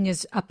we're seeing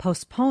is a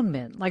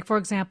postponement? Like, for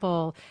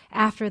example,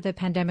 after the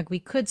pandemic, we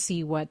could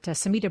see what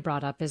Samhita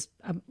brought up is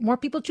more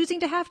people choosing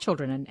to have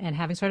children and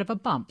having sort of a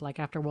bump, like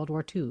after World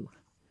War II.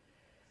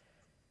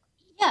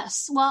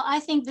 Yes. Well, I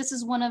think this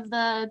is one of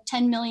the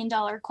 $10 million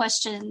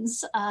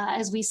questions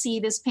as we see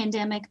this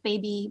pandemic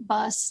baby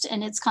bust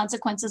and its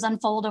consequences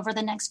unfold over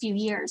the next few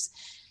years.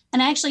 And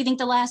I actually think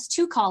the last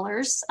 2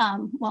 callers,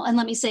 and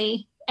let me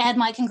say add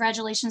my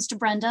congratulations to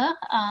Brenda.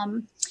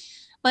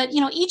 But,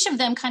 each of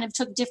them kind of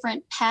took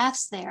different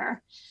paths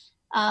there.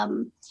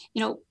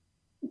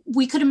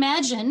 We could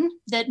imagine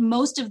that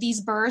most of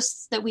these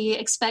births that we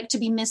expect to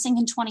be missing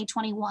in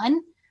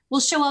 2021 will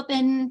show up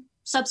in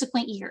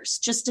subsequent years,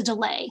 just a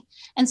delay.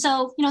 And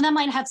so, that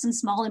might have some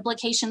small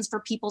implications for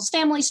people's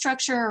family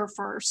structure or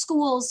for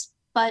schools,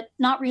 but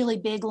not really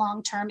big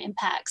long-term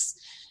impacts.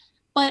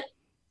 But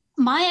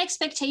my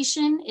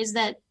expectation is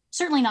that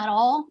certainly not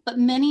all, but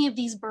many of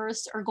these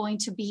births are going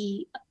to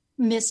be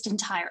missed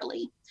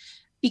entirely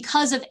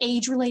because of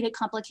age-related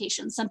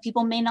complications. Some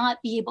people may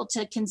not be able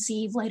to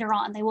conceive later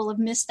on. They will have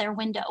missed their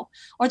window.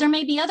 Or there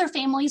may be other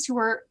families who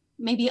are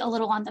maybe a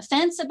little on the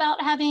fence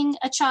about having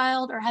a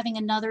child or having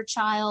another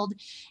child.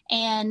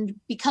 And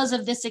because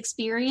of this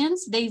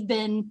experience, they've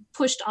been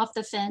pushed off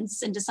the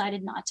fence and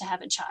decided not to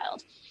have a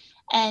child.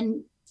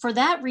 And for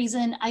that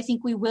reason, I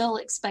think we will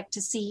expect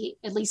to see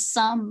at least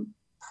some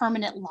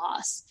permanent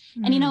loss.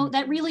 And,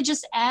 that really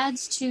just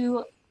adds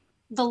to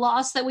the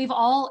loss that we've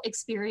all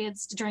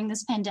experienced during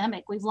this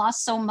pandemic. We've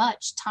lost so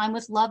much time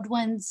with loved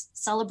ones,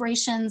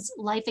 celebrations,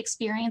 life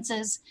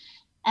experiences.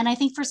 And I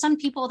think for some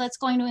people, that's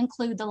going to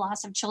include the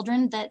loss of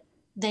children that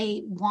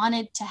they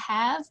wanted to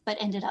have, but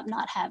ended up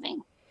not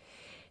having.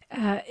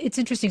 It's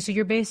interesting. So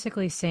you're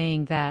basically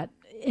saying that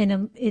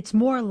it's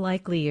more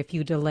likely if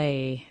you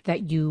delay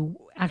that you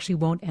actually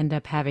won't end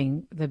up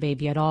having the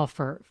baby at all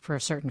for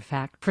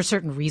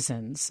certain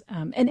reasons.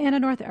 And Anna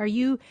North, are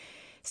you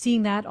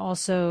seeing that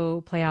also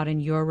play out in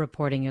your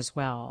reporting as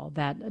well,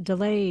 that a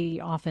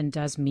delay often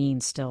does mean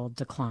still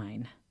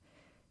decline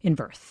in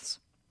births?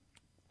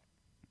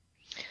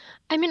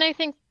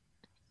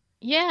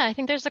 I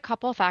think there's a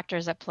couple of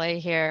factors at play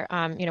here.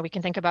 We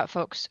can think about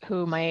folks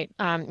who might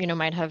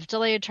have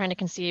delayed trying to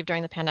conceive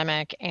during the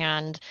pandemic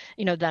and,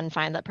 then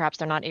find that perhaps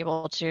they're not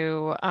able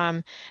to.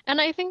 And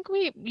I think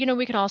we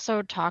can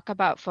also talk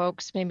about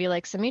folks maybe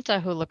like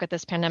Samhita who look at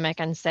this pandemic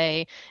and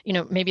say,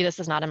 maybe this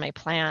is not in my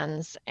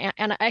plans.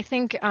 And I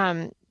think,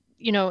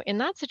 in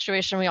that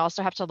situation, we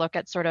also have to look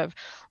at sort of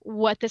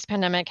what this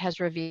pandemic has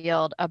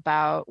revealed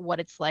about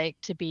what it's like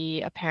to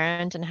be a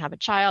parent and have a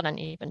child and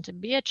even to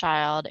be a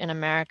child in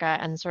America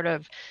and sort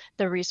of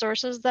the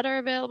resources that are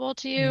available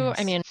to you.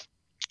 Yes.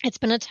 It's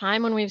been a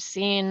time when we've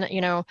seen,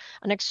 an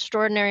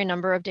extraordinary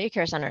number of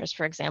daycare centers,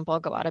 for example,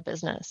 go out of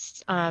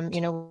business.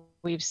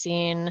 We've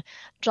seen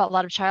a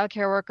lot of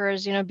childcare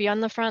workers, be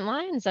on the front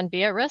lines and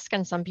be at risk,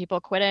 and some people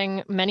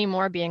quitting, many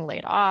more being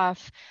laid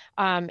off.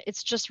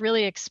 It's just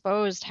really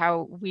exposed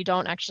how we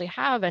don't actually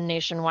have a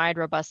nationwide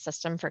robust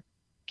system for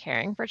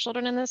caring for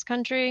children in this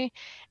country.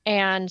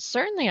 And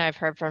certainly I've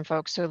heard from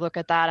folks who look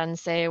at that and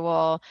say,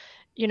 well,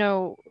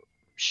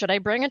 should I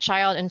bring a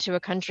child into a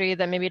country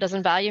that maybe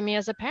doesn't value me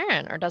as a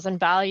parent or doesn't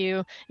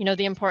value,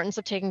 the importance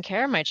of taking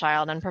care of my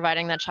child and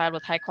providing that child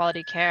with high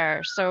quality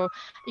care? So,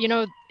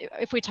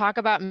 if we talk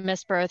about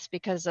missed births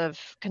because of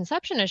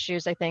conception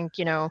issues, I think,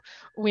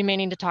 we may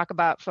need to talk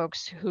about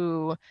folks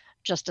who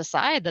just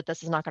decide that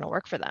this is not going to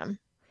work for them.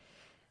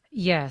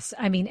 Yes.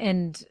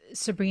 And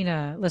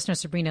listener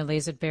Sabrina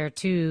lays it bare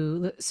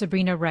too.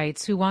 Sabrina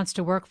writes, who wants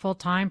to work full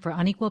time for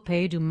unequal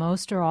pay, do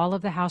most or all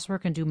of the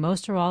housework, and do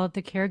most or all of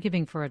the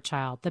caregiving for a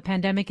child? The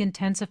pandemic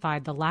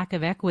intensified the lack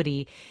of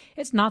equity.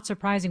 It's not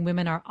surprising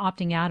women are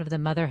opting out of the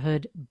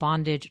motherhood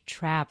bondage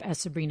trap, as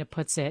Sabrina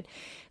puts it.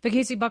 But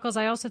Casey Buckles,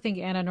 I also think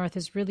Anna North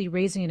is really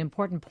raising an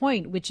important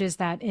point, which is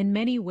that in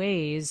many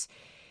ways,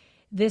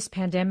 this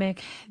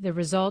pandemic, the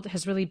result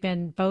has really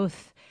been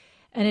both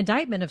an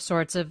indictment of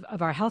sorts of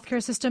our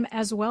healthcare system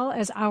as well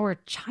as our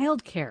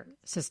childcare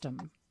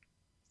system.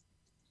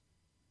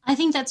 I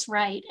think that's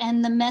right.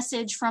 And the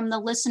message from the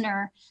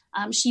listener,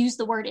 she used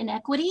the word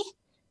inequity.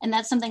 And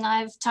that's something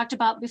I've talked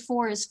about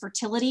before is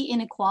fertility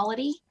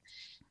inequality.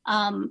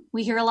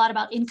 We hear a lot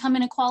about income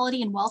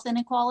inequality and wealth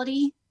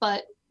inequality,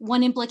 but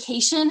one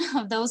implication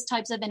of those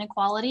types of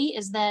inequality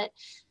is that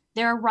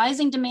there are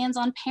rising demands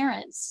on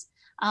parents.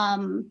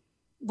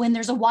 When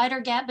there's a wider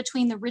gap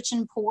between the rich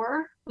and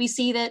poor, we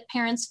see that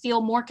parents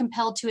feel more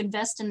compelled to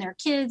invest in their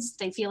kids.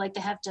 They feel like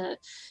they have to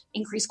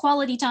increase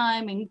quality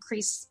time,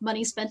 increase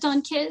money spent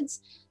on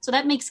kids. So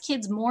that makes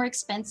kids more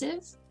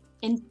expensive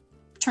in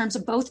terms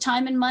of both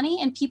time and money,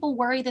 and people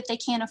worry that they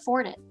can't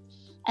afford it.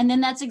 And then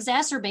that's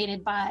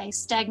exacerbated by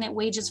stagnant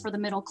wages for the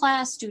middle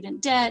class,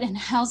 student debt, and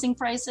housing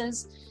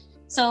prices.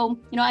 So,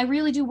 I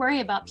really do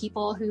worry about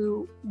people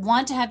who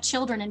want to have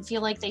children and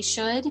feel like they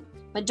should,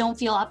 but don't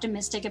feel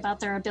optimistic about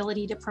their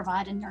ability to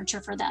provide and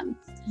nurture for them.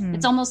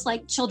 It's almost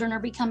like children are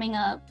becoming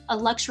a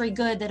luxury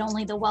good that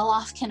only the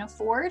well-off can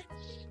afford.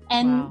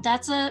 And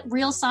That's a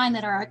real sign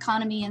that our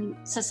economy and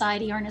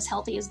society aren't as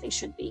healthy as they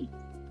should be.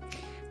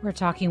 We're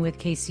talking with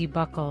Casey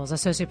Buckles,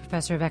 Associate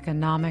Professor of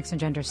Economics and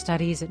Gender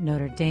Studies at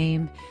Notre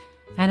Dame,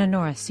 Anna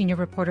North, Senior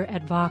Reporter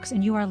at Vox,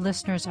 and you, our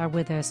listeners, are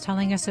with us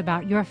telling us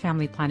about your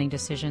family planning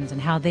decisions and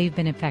how they've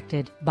been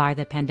affected by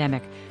the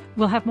pandemic.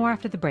 We'll have more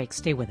after the break.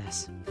 Stay with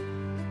us.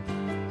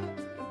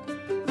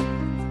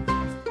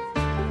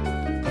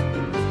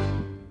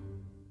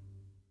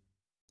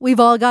 We've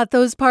all got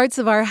those parts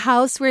of our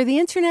house where the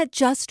internet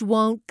just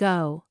won't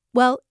go.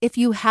 Well, if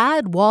you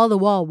had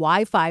wall-to-wall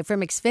Wi-Fi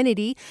from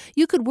Xfinity,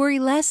 you could worry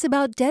less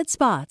about dead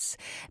spots.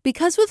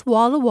 Because with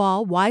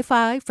wall-to-wall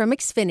Wi-Fi from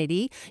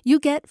Xfinity, you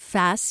get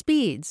fast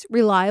speeds,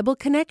 reliable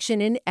connection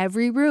in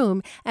every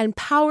room, and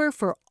power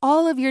for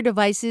all of your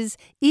devices,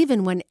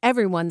 even when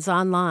everyone's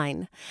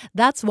online.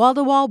 That's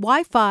wall-to-wall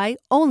Wi-Fi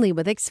only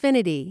with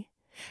Xfinity.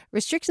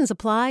 Restrictions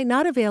apply,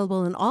 not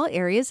available in all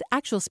areas.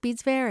 Actual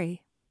speeds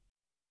vary.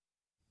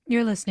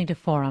 You're listening to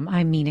Forum.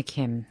 I'm Mina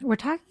Kim. We're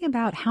talking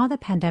about how the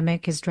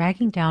pandemic is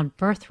dragging down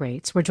birth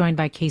rates. We're joined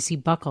by Casey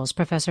Buckles,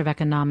 professor of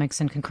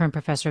economics and concurrent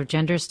professor of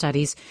gender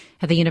studies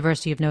at the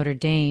University of Notre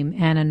Dame,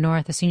 Anna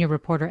North, a senior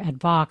reporter at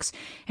Vox.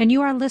 And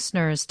you, our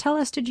listeners, tell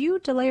us, did you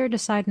delay or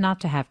decide not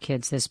to have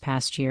kids this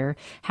past year?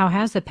 How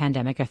has the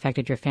pandemic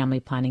affected your family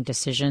planning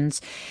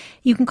decisions?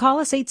 You can call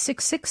us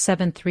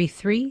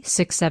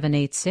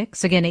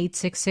 866-733-6786. Again,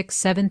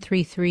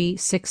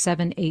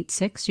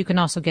 866-733-6786. You can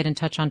also get in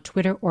touch on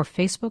Twitter or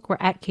Facebook. We're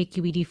at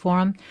KQED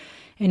Forum,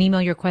 and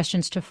email your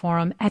questions to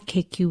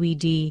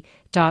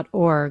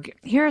forum@kqed.org.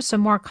 Here are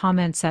some more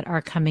comments that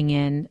are coming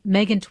in.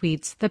 Megan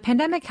tweets, the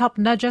pandemic helped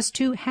nudge us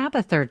to have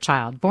a third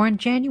child, born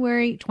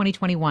January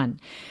 2021.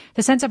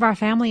 The sense of our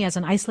family as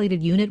an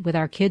isolated unit with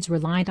our kids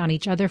reliant on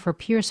each other for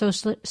peer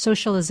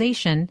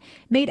socialization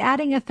made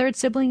adding a third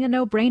sibling a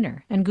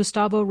no-brainer. And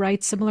Gustavo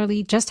writes,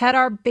 similarly, just had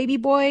our baby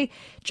boy,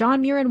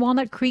 John Muir in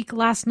Walnut Creek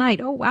last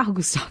night. Oh, wow,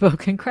 Gustavo,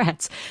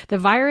 congrats. The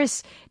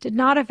virus did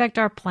not affect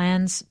our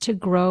plans to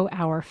grow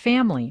our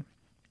family.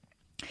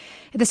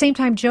 At the same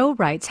time, Joe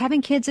writes,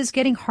 having kids is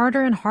getting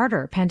harder and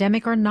harder,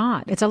 pandemic or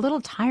not. It's a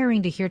little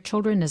tiring to hear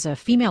children is a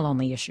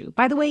female-only issue.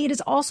 By the way, it is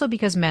also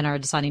because men are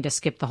deciding to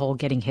skip the whole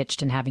getting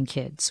hitched and having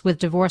kids. With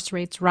divorce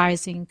rates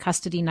rising,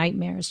 custody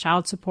nightmares,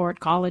 child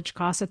support, college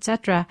costs,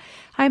 etc.,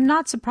 I'm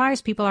not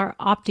surprised people are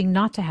opting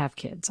not to have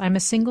kids. I'm a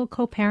single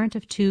co-parent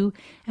of 2,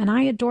 and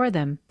I adore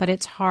them, but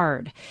it's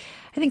hard.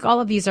 I think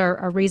all of these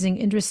are raising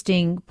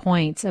interesting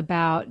points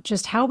about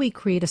just how we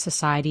create a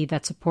society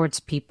that supports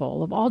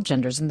people of all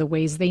genders in the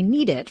ways they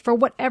need it for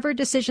whatever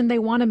decision they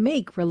want to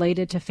make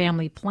related to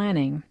family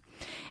planning.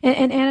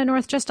 And Anna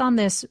North, just on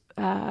this,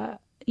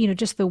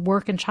 just the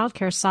work and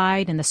childcare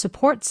side and the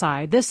support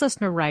side, this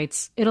listener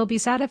writes, it'll be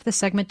sad if the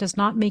segment does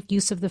not make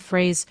use of the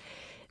phrase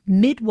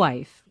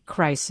midwife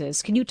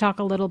crisis. Can you talk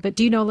a little bit?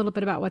 Do you know a little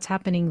bit about what's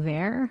happening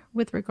there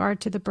with regard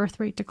to the birth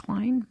rate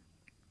decline?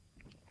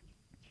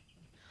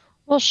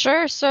 Well,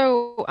 sure.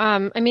 So,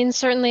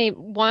 certainly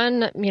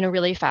one,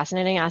 really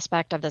fascinating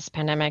aspect of this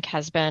pandemic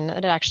has been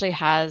that it actually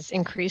has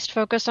increased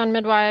focus on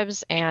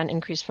midwives and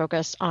increased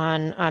focus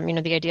on,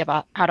 the idea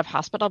of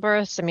out-of-hospital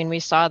births. I mean, we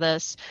saw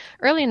this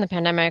early in the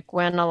pandemic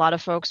when a lot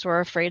of folks were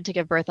afraid to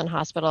give birth in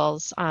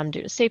hospitals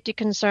due to safety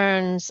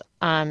concerns,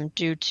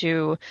 due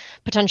to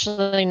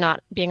potentially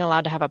not being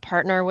allowed to have a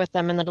partner with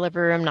them in the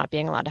delivery room, not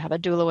being allowed to have a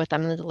doula with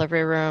them in the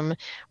delivery room.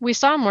 We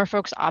saw more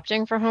folks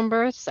opting for home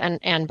births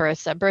and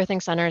births at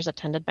birthing centers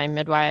attended by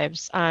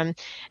midwives.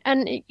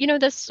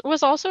 This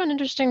was also an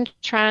interesting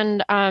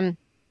trend,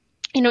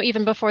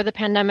 even before the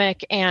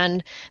pandemic.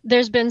 And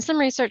there's been some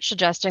research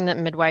suggesting that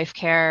midwife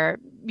care,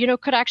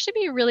 could actually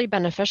be really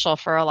beneficial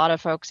for a lot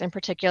of folks. In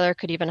particular,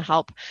 could even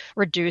help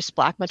reduce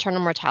Black maternal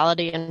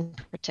mortality in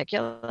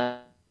particular.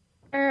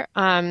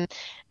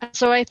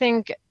 So I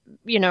think,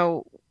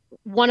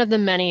 one of the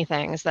many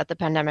things that the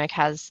pandemic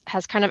has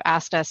kind of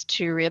asked us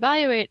to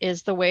reevaluate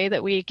is the way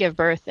that we give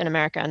birth in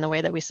America and the way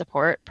that we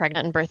support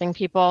pregnant and birthing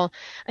people.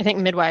 I think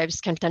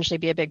midwives can potentially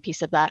be a big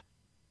piece of that.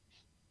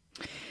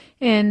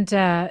 And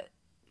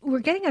we're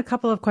getting a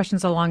couple of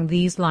questions along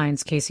these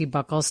lines, Casey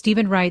Buckles.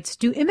 Stephen writes,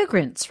 do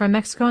immigrants from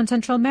Mexico and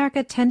Central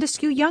America tend to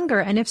skew younger?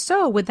 And if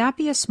so, would that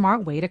be a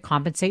smart way to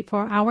compensate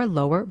for our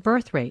lower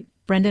birth rate?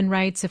 Brendan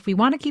writes, if we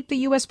want to keep the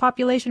U.S.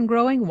 population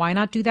growing, why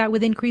not do that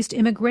with increased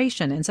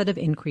immigration instead of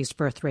increased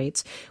birth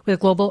rates? With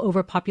global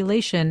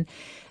overpopulation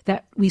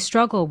that we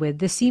struggle with,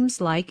 this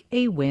seems like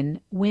a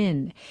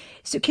win-win.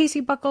 So, Casey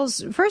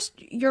Buckles, first,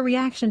 your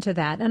reaction to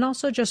that, and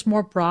also just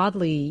more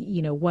broadly,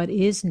 what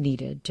is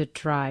needed to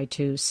try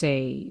to,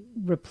 say,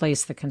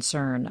 replace the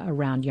concern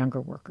around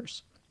younger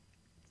workers?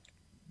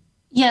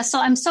 Yeah,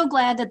 so I'm so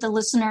glad that the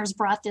listeners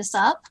brought this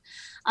up.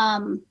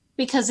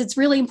 Because it's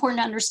really important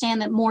to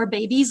understand that more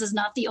babies is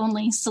not the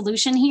only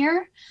solution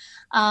here.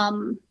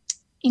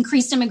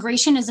 Increased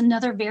immigration is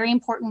another very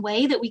important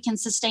way that we can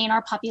sustain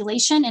our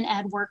population and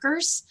add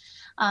workers.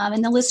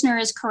 And the listener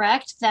is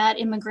correct that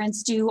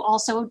immigrants do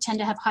also tend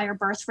to have higher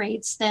birth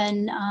rates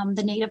than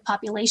the native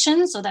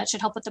population. So that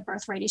should help with the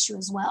birth rate issue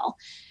as well.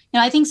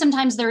 I think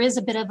sometimes there is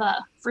a bit of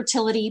a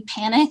fertility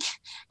panic,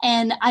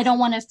 and I don't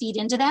want to feed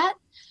into that.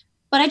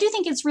 But I do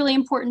think it's really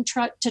important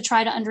to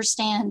try to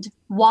understand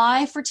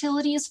why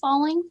fertility is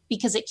falling,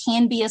 because it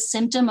can be a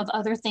symptom of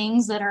other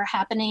things that are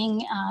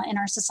happening in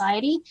our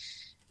society,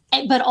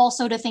 but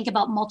also to think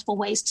about multiple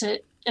ways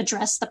to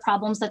address the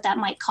problems that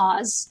might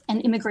cause.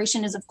 And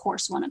immigration is, of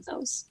course, one of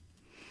those.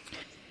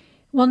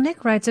 Well,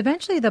 Nick writes,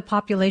 eventually the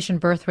population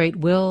birth rate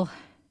will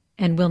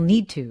and will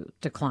need to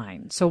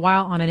decline. So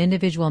while on an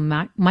individual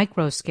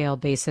micro-scale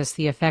basis,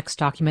 the effects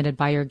documented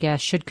by your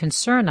guest should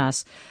concern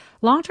us,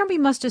 long-term we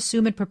must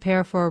assume and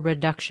prepare for a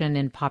reduction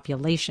in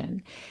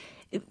population.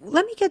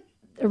 Let me get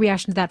a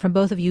reaction to that from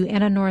both of you.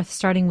 Anna North,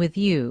 starting with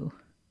you.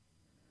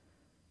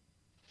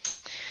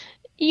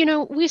 You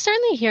know, we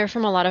certainly hear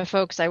from a lot of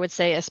folks, I would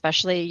say,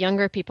 especially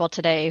younger people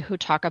today, who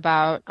talk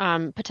about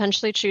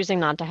potentially choosing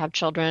not to have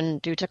children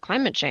due to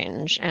climate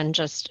change and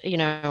just,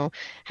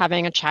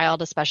 having a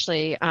child,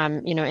 especially,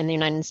 in the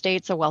United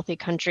States, a wealthy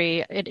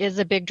country. It is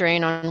a big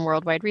drain on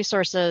worldwide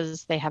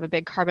resources. They have a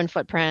big carbon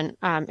footprint.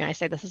 And I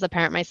say this as a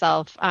parent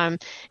myself.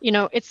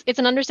 It's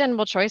an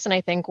understandable choice, and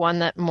I think one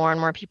that more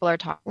and more people are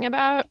talking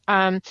about.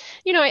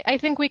 I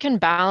think we can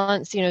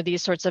balance,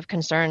 these sorts of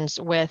concerns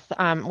with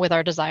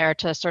our desire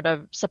to sort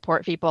of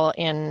support people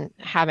in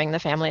having the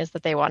families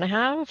that they want to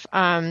have.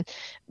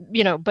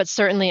 But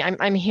certainly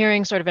I'm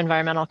hearing sort of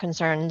environmental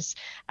concerns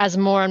as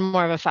more and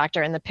more of a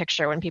factor in the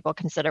picture when people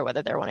consider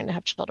whether they're wanting to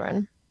have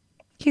children.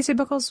 Casey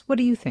Buckles, what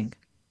do you think?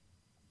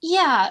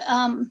 Yeah.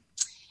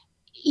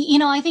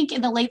 I think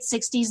in the late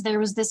 60s, there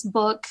was this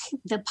book,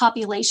 The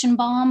Population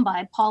Bomb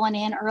by Paul and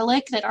Ann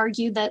Ehrlich, that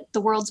argued that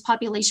the world's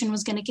population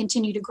was going to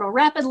continue to grow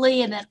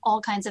rapidly and that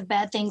all kinds of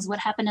bad things would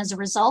happen as a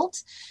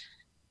result.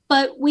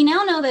 But we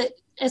now know that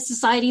as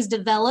societies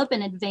develop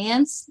and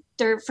advance,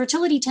 their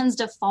fertility tends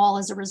to fall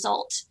as a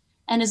result.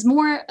 And as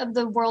more of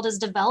the world is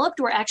developed,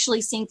 we're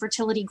actually seeing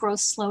fertility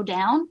growth slow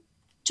down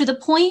to the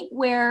point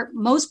where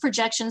most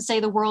projections say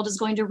the world is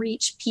going to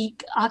reach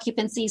peak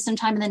occupancy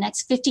sometime in the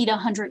next 50 to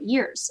 100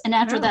 years. And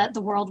after that,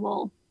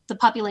 the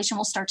population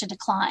will start to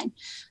decline.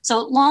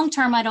 So long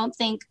term, I don't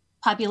think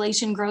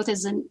population growth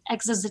is an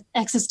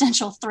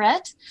existential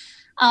threat.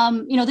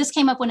 This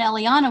came up when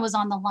Eliana was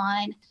on the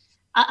line.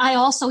 I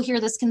also hear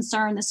this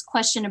concern, this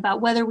question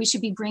about whether we should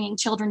be bringing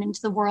children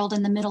into the world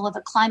in the middle of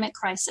a climate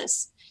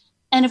crisis.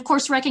 And of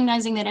course,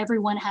 recognizing that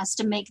everyone has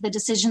to make the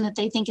decision that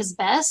they think is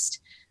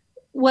best.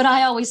 What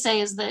I always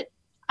say is that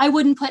I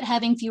wouldn't put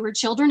having fewer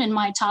children in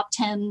my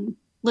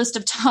list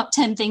of top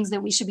 10 things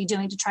that we should be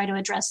doing to try to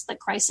address the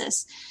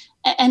crisis.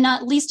 And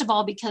not least of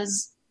all,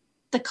 because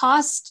the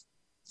cost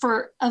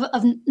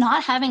of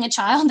not having a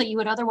child that you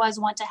would otherwise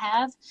want to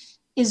have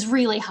is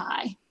really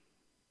high.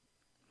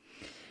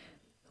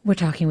 We're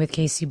talking with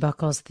Casey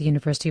Buckles at the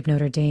University of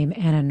Notre Dame,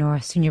 Anna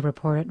North, senior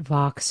reporter at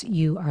Vox.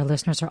 You, our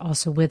listeners, are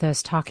also with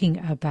us talking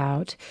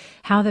about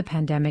how the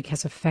pandemic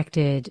has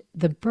affected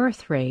the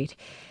birth rate.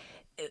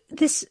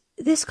 This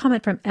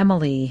comment from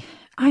Emily,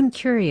 I'm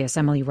curious,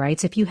 Emily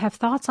writes, if you have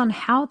thoughts on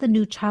how the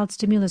new child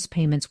stimulus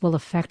payments will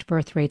affect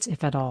birth rates,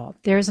 if at all.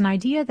 There is an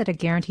idea that a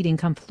guaranteed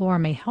income floor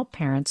may help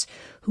parents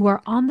who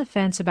are on the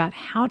fence about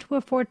how to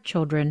afford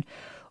children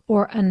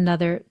or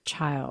another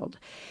child.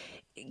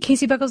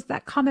 Casey Buckles,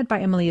 that comment by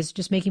Emily is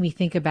just making me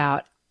think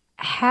about,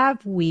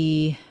 have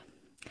we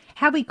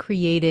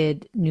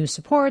created new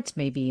supports,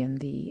 maybe in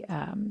the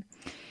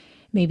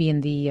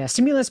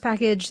stimulus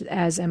package,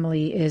 as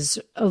Emily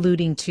is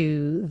alluding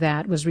to,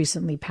 that was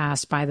recently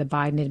passed by the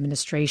Biden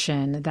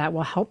administration, that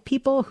will help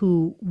people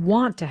who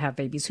want to have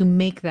babies, who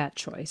make that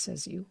choice,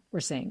 as you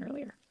were saying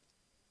earlier?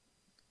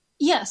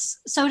 Yes.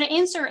 So to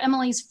answer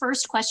Emily's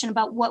first question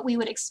about what we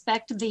would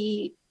expect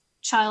the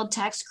child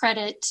tax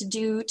credit to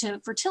do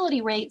to fertility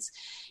rates,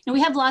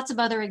 we have lots of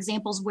other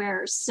examples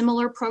where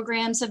similar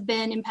programs have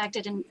been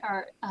impacted and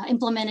are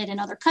implemented in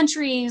other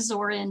countries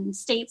or in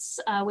states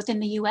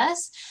within the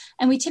U.S.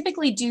 And we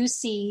typically do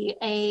see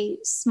a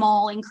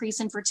small increase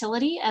in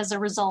fertility as a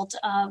result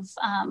of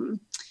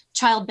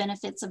child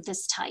benefits of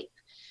this type.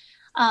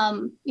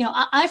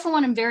 I, for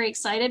one, am very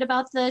excited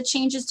about the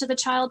changes to the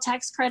child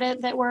tax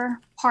credit that were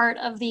part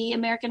of the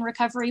American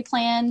Recovery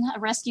Plan, a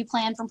rescue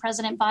plan from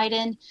President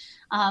Biden.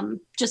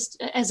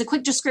 Just as a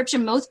quick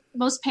description,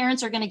 most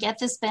parents are going to get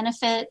this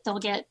benefit. They'll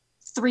get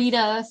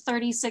 $3,000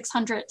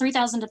 to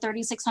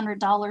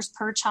 $3,600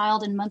 per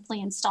child in monthly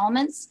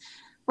installments.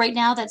 Right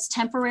now, that's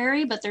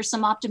temporary, but there's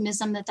some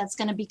optimism that that's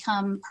going to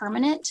become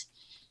permanent.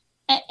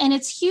 And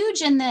it's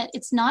huge in that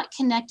it's not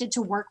connected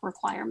to work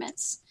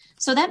requirements.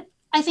 So that,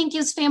 I think,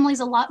 gives families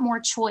a lot more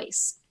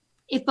choice.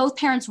 If both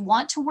parents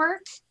want to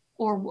work,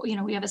 or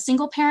we have a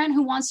single parent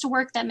who wants to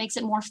work, that makes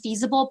it more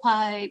feasible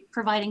by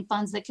providing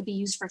funds that could be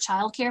used for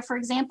childcare, for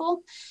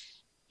example.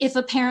 If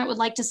a parent would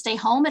like to stay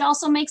home, it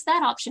also makes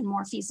that option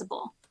more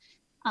feasible.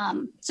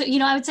 So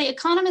I would say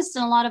economists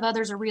and a lot of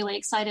others are really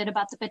excited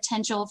about the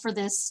potential for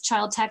this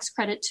child tax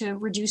credit to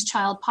reduce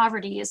child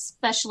poverty,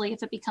 especially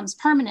if it becomes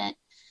permanent.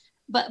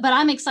 But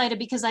I'm excited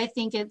because I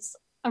think it's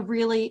a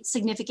really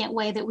significant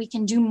way that we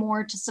can do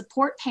more to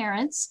support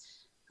parents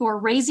who are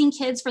raising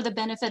kids for the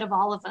benefit of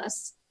all of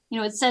us.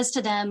 It says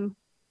to them,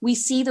 we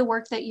see the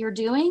work that you're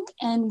doing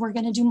and we're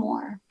going to do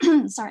more,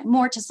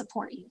 more to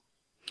support you.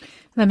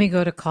 Let me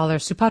go to caller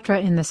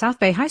Supatra in the South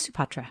Bay. Hi,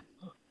 Supatra.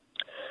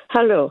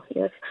 Hello.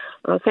 Yes.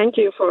 Thank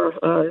you for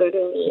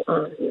letting me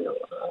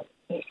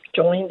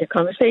join the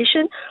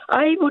conversation.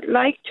 I would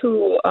like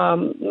to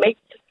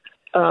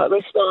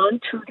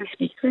respond to the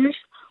speakers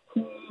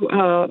who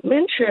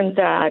mention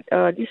that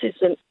this is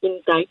an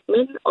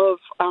indictment of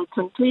our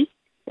country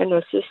and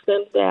a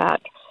system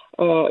that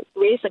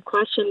raise a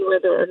question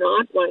whether or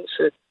not one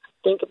should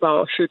think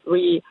about should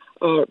we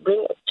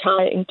bring a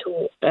child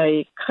into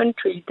a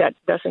country that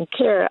doesn't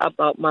care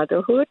about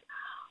motherhood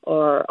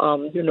or,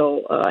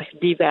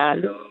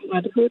 devalue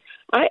motherhood.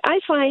 I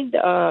find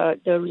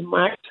the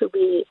remark to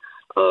be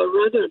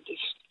rather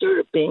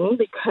disturbing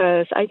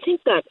because I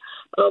think that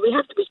we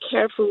have to be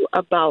careful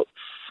about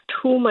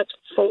too much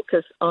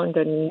focus on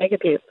the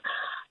negative.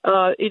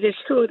 It is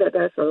true that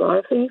there's a lot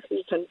of things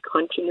we can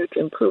continue to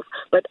improve,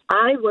 but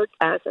I work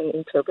as an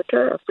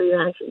interpreter, a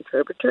freelance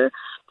interpreter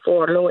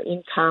for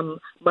low-income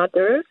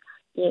mothers,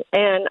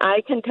 and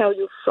I can tell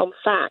you from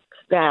fact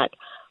that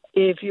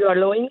if you are a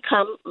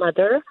low-income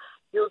mother,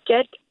 you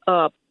get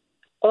all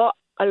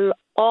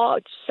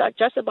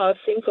just about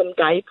things from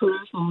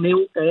diapers or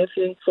milk,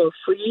 everything for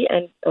free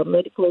and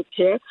medical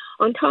care.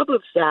 On top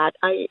of that,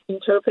 I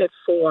interpret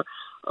for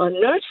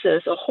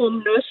nurses or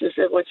home nurses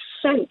that were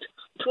sent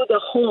to the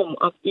home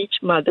of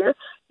each mother,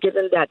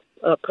 given that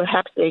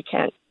perhaps they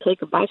can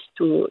take a bus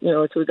to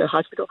the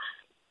hospital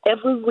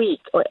every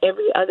week or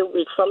every other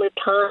week from the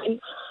time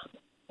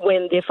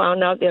when they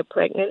found out they're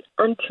pregnant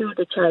until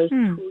the child is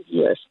 2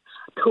 years,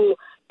 to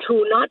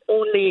not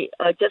only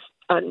just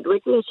a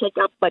regular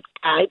checkup, but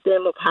guide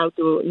them of how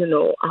to,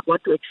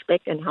 what to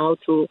expect and how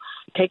to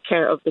take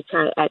care of the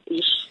child at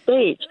each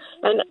stage.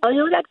 And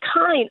that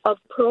kind of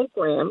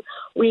program,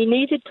 we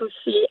needed to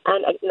see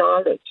and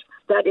acknowledge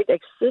that it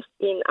exists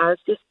in our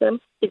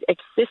system, it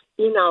exists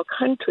in our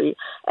country,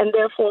 and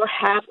therefore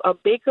have a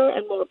bigger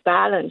and more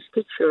balanced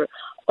picture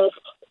of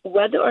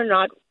whether or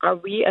not are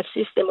we a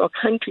system or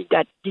country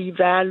that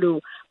devalue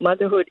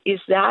motherhood.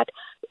 Is that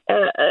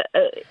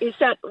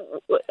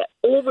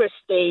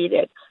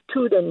overstated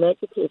to the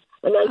negative?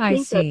 And I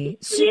think that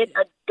it creates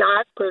a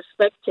dark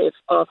perspective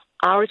of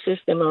our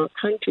system, our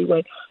country,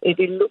 when if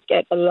you look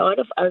at a lot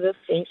of other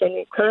things.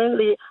 And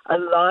currently, a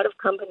lot of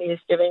companies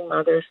giving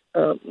mothers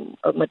a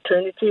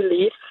maternity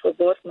leave for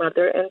both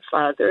mother and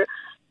father.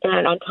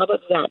 And on top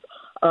of that,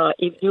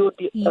 if you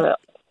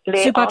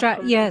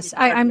Subhatra, yes,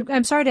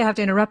 I'm sorry to have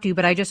to interrupt you,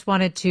 but I just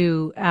wanted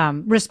to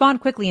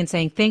respond quickly in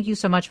saying thank you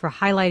so much for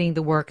highlighting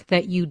the work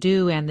that you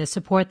do and the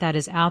support that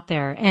is out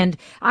there. And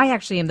I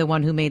actually am the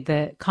one who made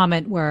the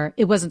comment where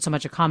it wasn't so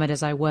much a comment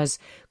as I was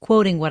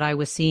quoting what I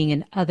was seeing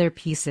in other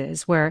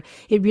pieces, where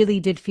it really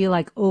did feel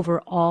like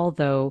overall,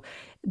 though,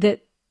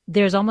 that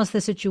there's almost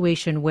the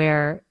situation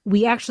where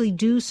we actually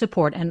do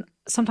support and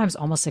sometimes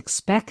almost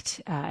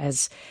expect,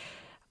 as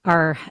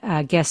our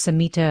guest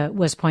Samhita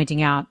was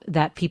pointing out,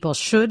 that people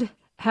should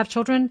have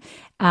children,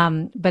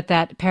 but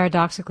that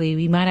paradoxically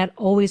we might not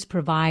always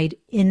provide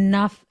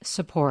enough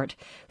support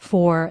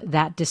for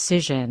that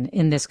decision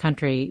in this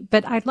country.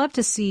 But I'd love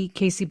to see,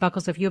 Casey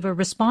Buckles, if you have a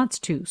response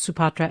to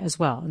Subhatra as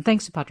well. And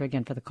thanks, Subhatra,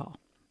 again for the call.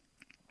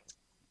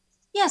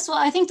 Yes, well,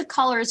 I think the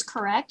caller is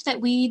correct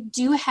that we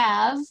do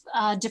have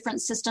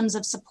different systems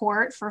of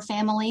support for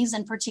families,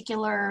 in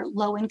particular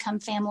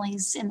low-income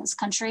families in this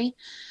country.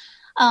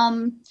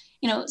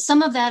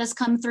 Some of that has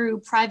come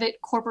through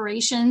private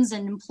corporations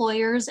and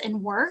employers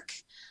and work,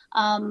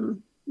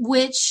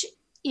 which,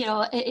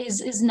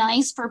 is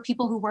nice for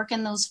people who work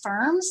in those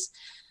firms.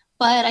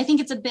 But I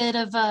think it's a bit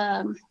of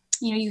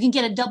you can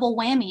get a double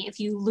whammy. If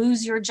you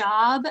lose your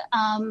job,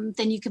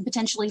 then you could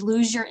potentially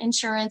lose your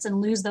insurance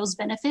and lose those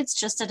benefits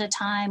just at a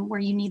time where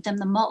you need them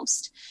the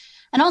most.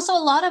 And also a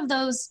lot of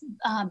those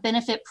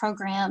benefit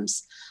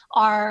programs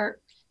are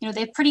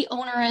they have pretty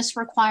onerous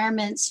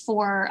requirements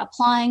for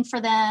applying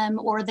for them,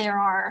 or there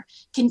are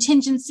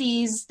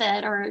contingencies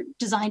that are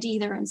designed to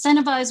either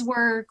incentivize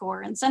work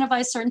or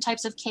incentivize certain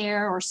types of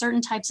care or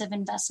certain types of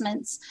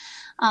investments.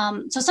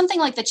 So something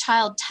like the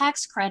child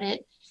tax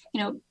credit,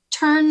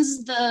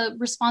 turns the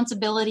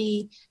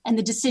responsibility and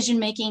the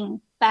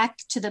decision-making back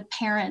to the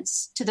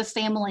parents, to the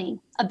family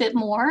a bit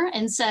more,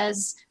 and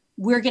says,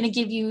 we're going to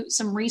give you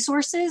some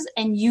resources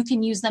and you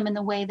can use them in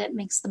the way that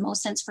makes the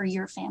most sense for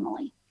your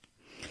family.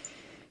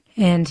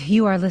 And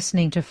you are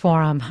listening to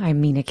Forum. I'm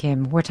Mina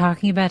Kim. We're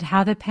talking about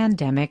how the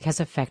pandemic has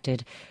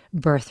affected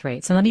birth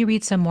rates. And let me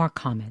read some more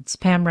comments.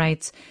 Pam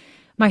writes,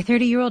 my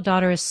 30-year-old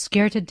daughter is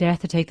scared to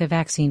death to take the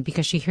vaccine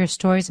because she hears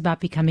stories about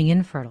becoming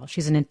infertile.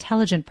 She's an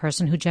intelligent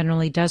person who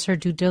generally does her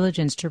due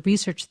diligence to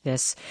research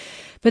this.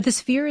 But this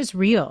fear is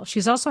real.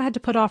 She's also had to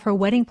put off her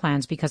wedding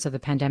plans because of the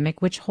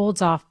pandemic, which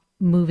holds off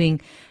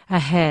moving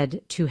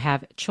ahead to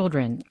have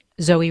children.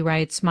 Zoe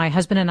writes, my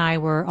husband and I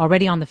were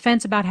already on the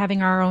fence about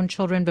having our own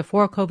children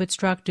before COVID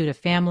struck due to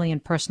family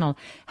and personal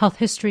health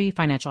history,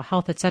 financial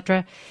health,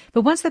 etc.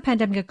 But once the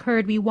pandemic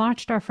occurred, we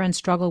watched our friends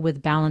struggle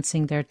with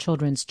balancing their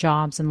children's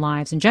jobs and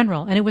lives in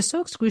general, and it was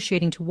so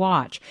excruciating to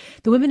watch.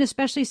 The women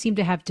especially seemed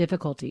to have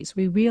difficulties.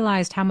 We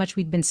realized how much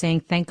we'd been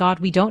saying, thank God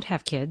we don't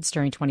have kids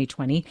during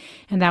 2020,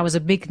 and that was a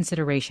big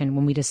consideration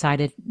when we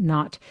decided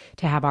not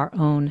to have our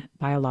own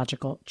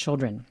biological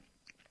children.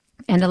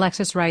 And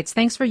Alexis writes,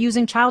 thanks for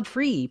using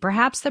child-free.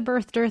 Perhaps the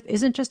birth dearth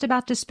isn't just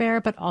about despair,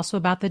 but also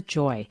about the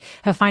joy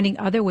of finding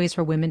other ways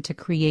for women to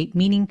create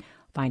meaning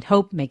find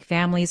hope, make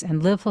families,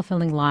 and live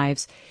fulfilling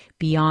lives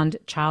beyond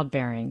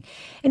childbearing.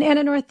 And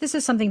Anna North, this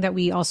is something that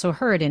we also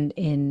heard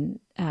in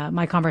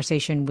my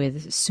conversation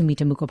with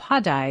Samhita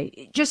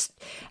Mukhopadhyay, just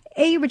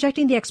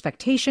rejecting the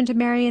expectation to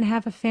marry and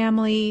have a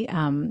family.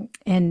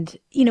 And,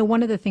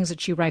 one of the things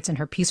that she writes in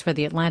her piece for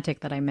The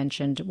Atlantic that I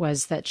mentioned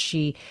was that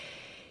she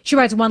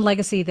writes, one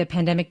legacy, the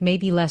pandemic may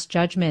be less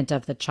judgment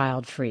of the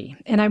child free.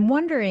 And I'm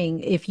wondering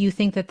if you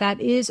think that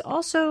is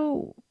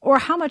also, or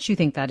how much you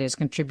think that is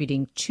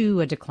contributing to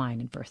a decline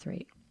in birth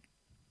rate.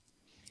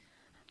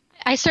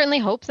 I certainly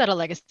hope that a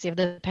legacy of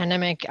the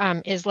pandemic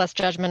is less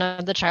judgment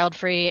of the child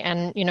free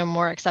and,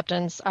 more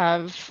acceptance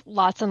of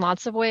lots and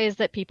lots of ways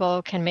that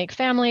people can make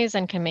families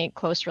and can make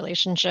close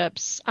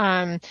relationships.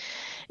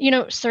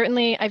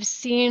 Certainly I've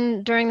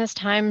seen during this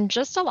time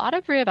just a lot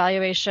of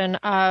reevaluation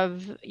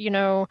of,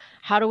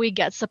 how do we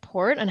get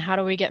support and how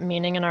do we get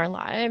meaning in our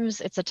lives?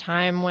 It's a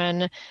time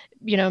when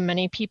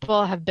many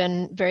people have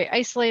been very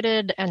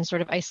isolated and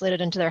sort of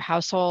isolated into their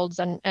households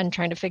and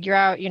trying to figure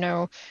out,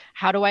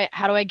 how do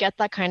I get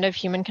that kind of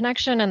human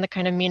connection and the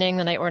kind of meaning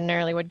that I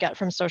ordinarily would get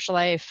from social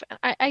life?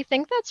 I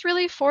think that's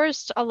really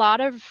forced a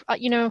lot of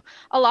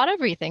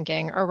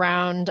rethinking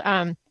around,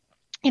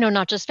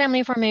 not just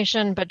family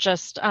formation, but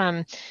just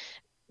how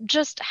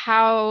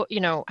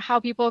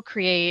people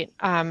create,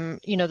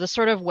 the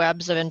sort of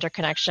webs of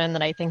interconnection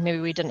that I think maybe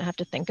we didn't have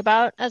to think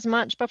about as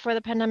much before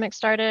the pandemic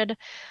started.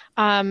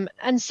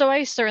 And so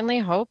I certainly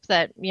hope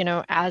that,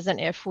 as and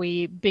if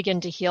we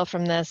begin to heal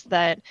from this,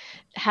 that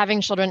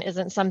having children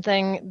isn't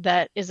something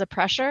that is a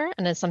pressure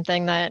and is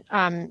something that,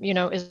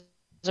 is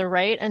a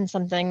right and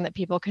something that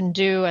people can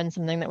do and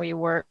something that we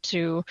work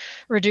to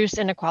reduce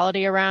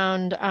inequality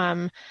around.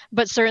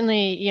 But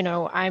certainly,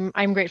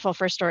 I'm grateful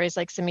for stories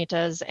like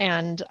Samhita's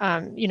and,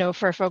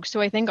 for folks who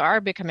I think are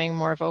becoming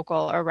more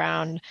vocal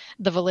around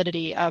the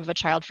validity of a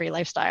child-free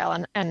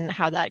lifestyle and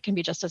how that can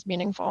be just as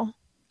meaningful.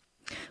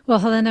 Well,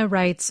 Helena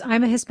writes,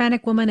 I'm a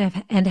Hispanic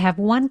woman and have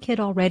one kid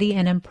already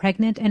and am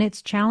pregnant, and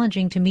it's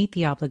challenging to meet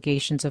the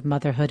obligations of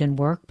motherhood and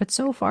work, but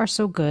so far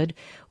so good.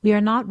 We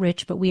are not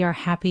rich, but we are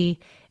happy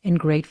and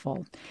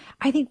grateful.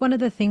 I think one of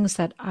the things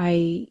that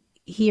I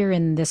hear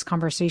in this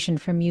conversation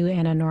from you,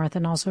 Anna North,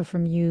 and also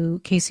from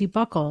you, Casey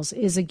Buckles,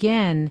 is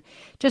again,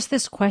 just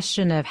this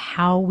question of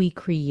how we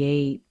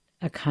create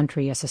a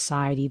country, a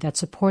society that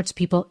supports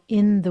people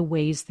in the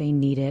ways they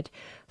need it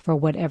for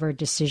whatever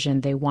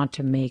decision they want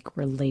to make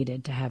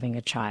related to having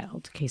a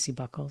child. Casey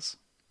Buckles.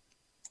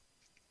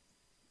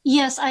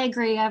 Yes, I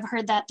agree. I've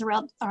heard that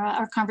throughout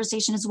our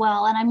conversation as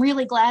well. And I'm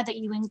really glad that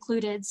you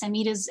included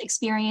Samhita's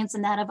experience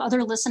and that of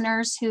other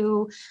listeners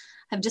who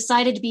have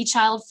decided to be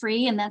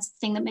child-free, and that's the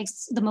thing that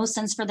makes the most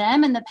sense for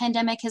them. And the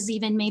pandemic has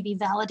even maybe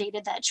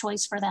validated that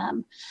choice for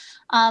them.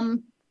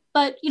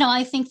 But,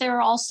 I think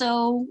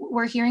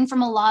we're hearing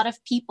from a lot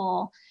of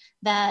people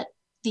that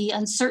the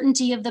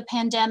uncertainty of the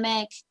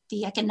pandemic,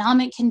 the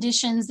economic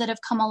conditions that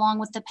have come along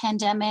with the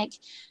pandemic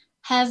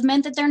have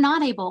meant that they're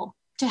not able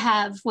to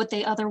have what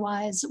they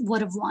otherwise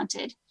would have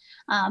wanted.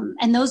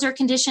 And those are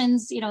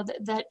conditions,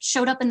 that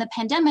showed up in the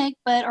pandemic,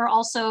 but are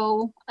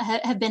also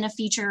have been a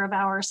feature of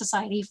our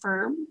society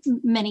for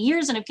many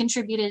years and have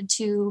contributed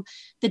to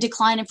the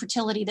decline in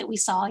fertility that we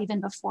saw even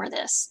before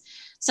this.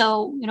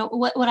 So,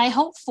 what I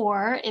hope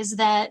for is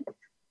that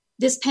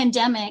this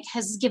pandemic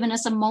has given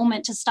us a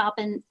moment to stop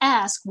and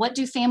ask, what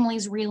do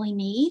families really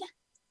need?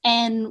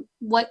 And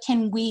what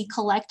can we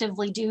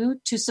collectively do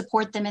to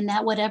support them in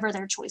that, whatever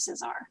their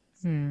choices are?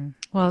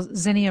 Well,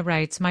 Zinnia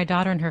writes, my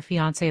daughter and her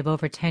fiance of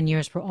over 10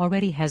 years were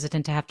already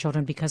hesitant to have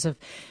children because of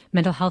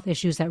mental health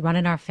issues that run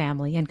in our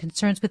family and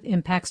concerns with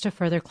impacts to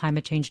further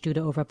climate change due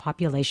to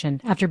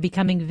overpopulation. After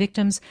becoming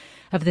victims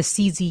of the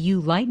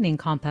CZU lightning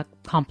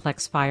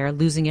complex fire,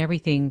 losing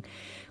everything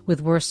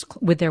with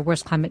their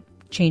worst climate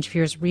change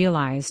fears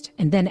realized,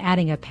 and then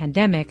adding a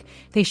pandemic,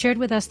 they shared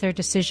with us their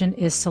decision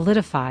is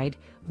solidified.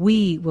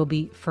 We will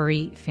be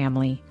furry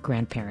family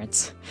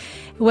grandparents.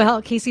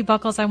 Well, Casey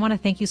Buckles, I want to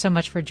thank you so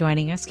much for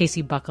joining us.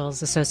 Casey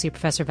Buckles, Associate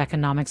Professor of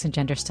Economics and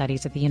Gender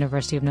Studies at the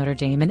University of Notre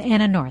Dame, and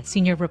Anna North,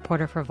 Senior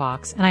Reporter for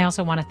Vox. And I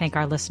also want to thank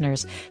our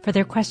listeners for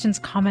their questions,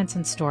 comments,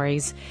 and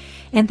stories.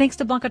 And thanks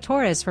to Blanca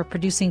Torres for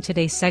producing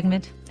today's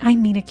segment.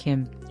 I'm Mina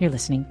Kim. You're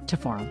listening to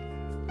Forum.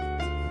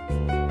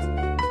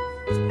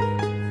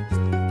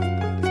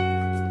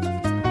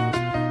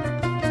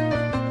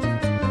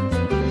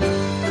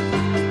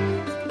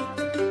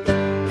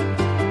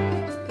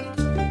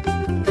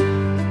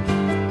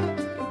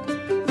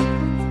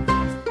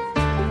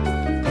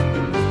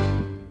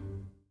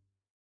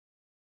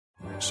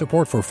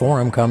 Support for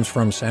Forum comes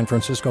from San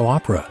Francisco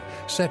Opera.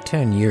 Set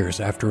 10 years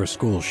after a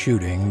school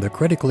shooting, the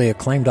critically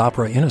acclaimed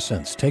opera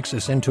Innocence takes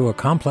us into a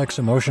complex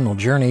emotional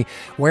journey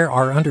where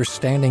our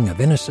understanding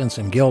of innocence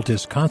and guilt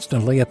is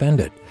constantly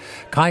upended.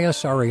 Kaya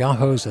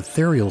Sariaho's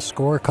ethereal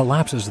score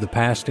collapses the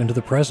past into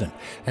the present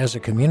as a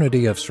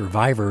community of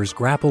survivors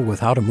grapple with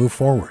how to move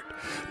forward.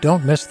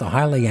 Don't miss the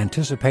highly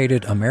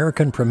anticipated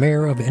American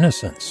premiere of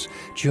Innocence,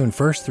 June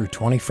 1st through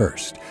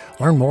 21st.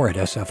 Learn more at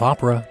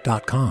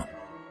sfopera.com.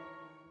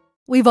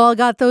 We've all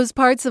got those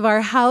parts of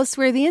our house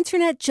where the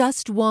internet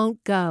just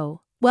won't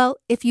go. Well,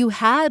 if you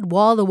had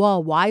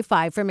wall-to-wall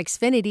Wi-Fi from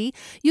Xfinity,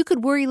 you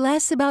could worry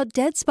less about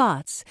dead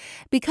spots.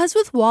 Because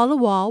with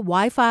wall-to-wall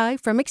Wi-Fi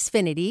from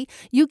Xfinity,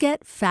 you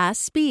get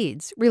fast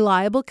speeds,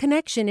 reliable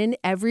connection in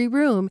every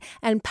room,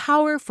 and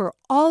power for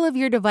all of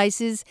your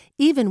devices,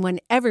 even when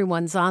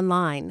everyone's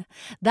online.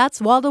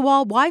 That's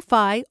wall-to-wall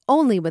Wi-Fi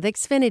only with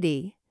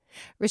Xfinity.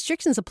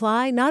 Restrictions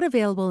apply, not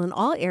available in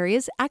all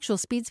areas. Actual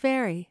speeds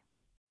vary.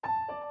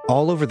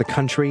 All over the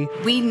country,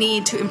 we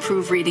need to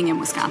improve reading in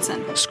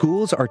Wisconsin.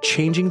 Schools are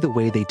changing the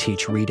way they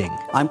teach reading.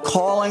 I'm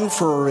calling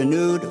for a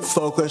renewed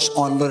focus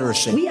on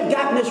literacy. We have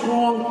gotten this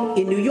wrong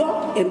in New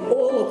York and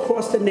all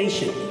across the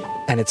nation.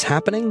 And it's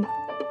happening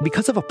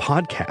because of a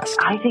podcast.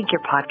 I think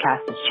your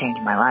podcast has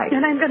changed my life.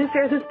 And I'm going to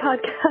share this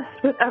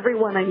podcast with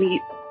everyone I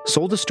meet.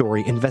 Sold a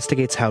Story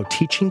investigates how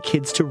teaching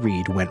kids to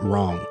read went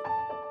wrong.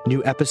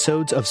 New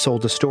episodes of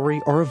Sold a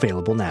Story are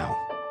available now.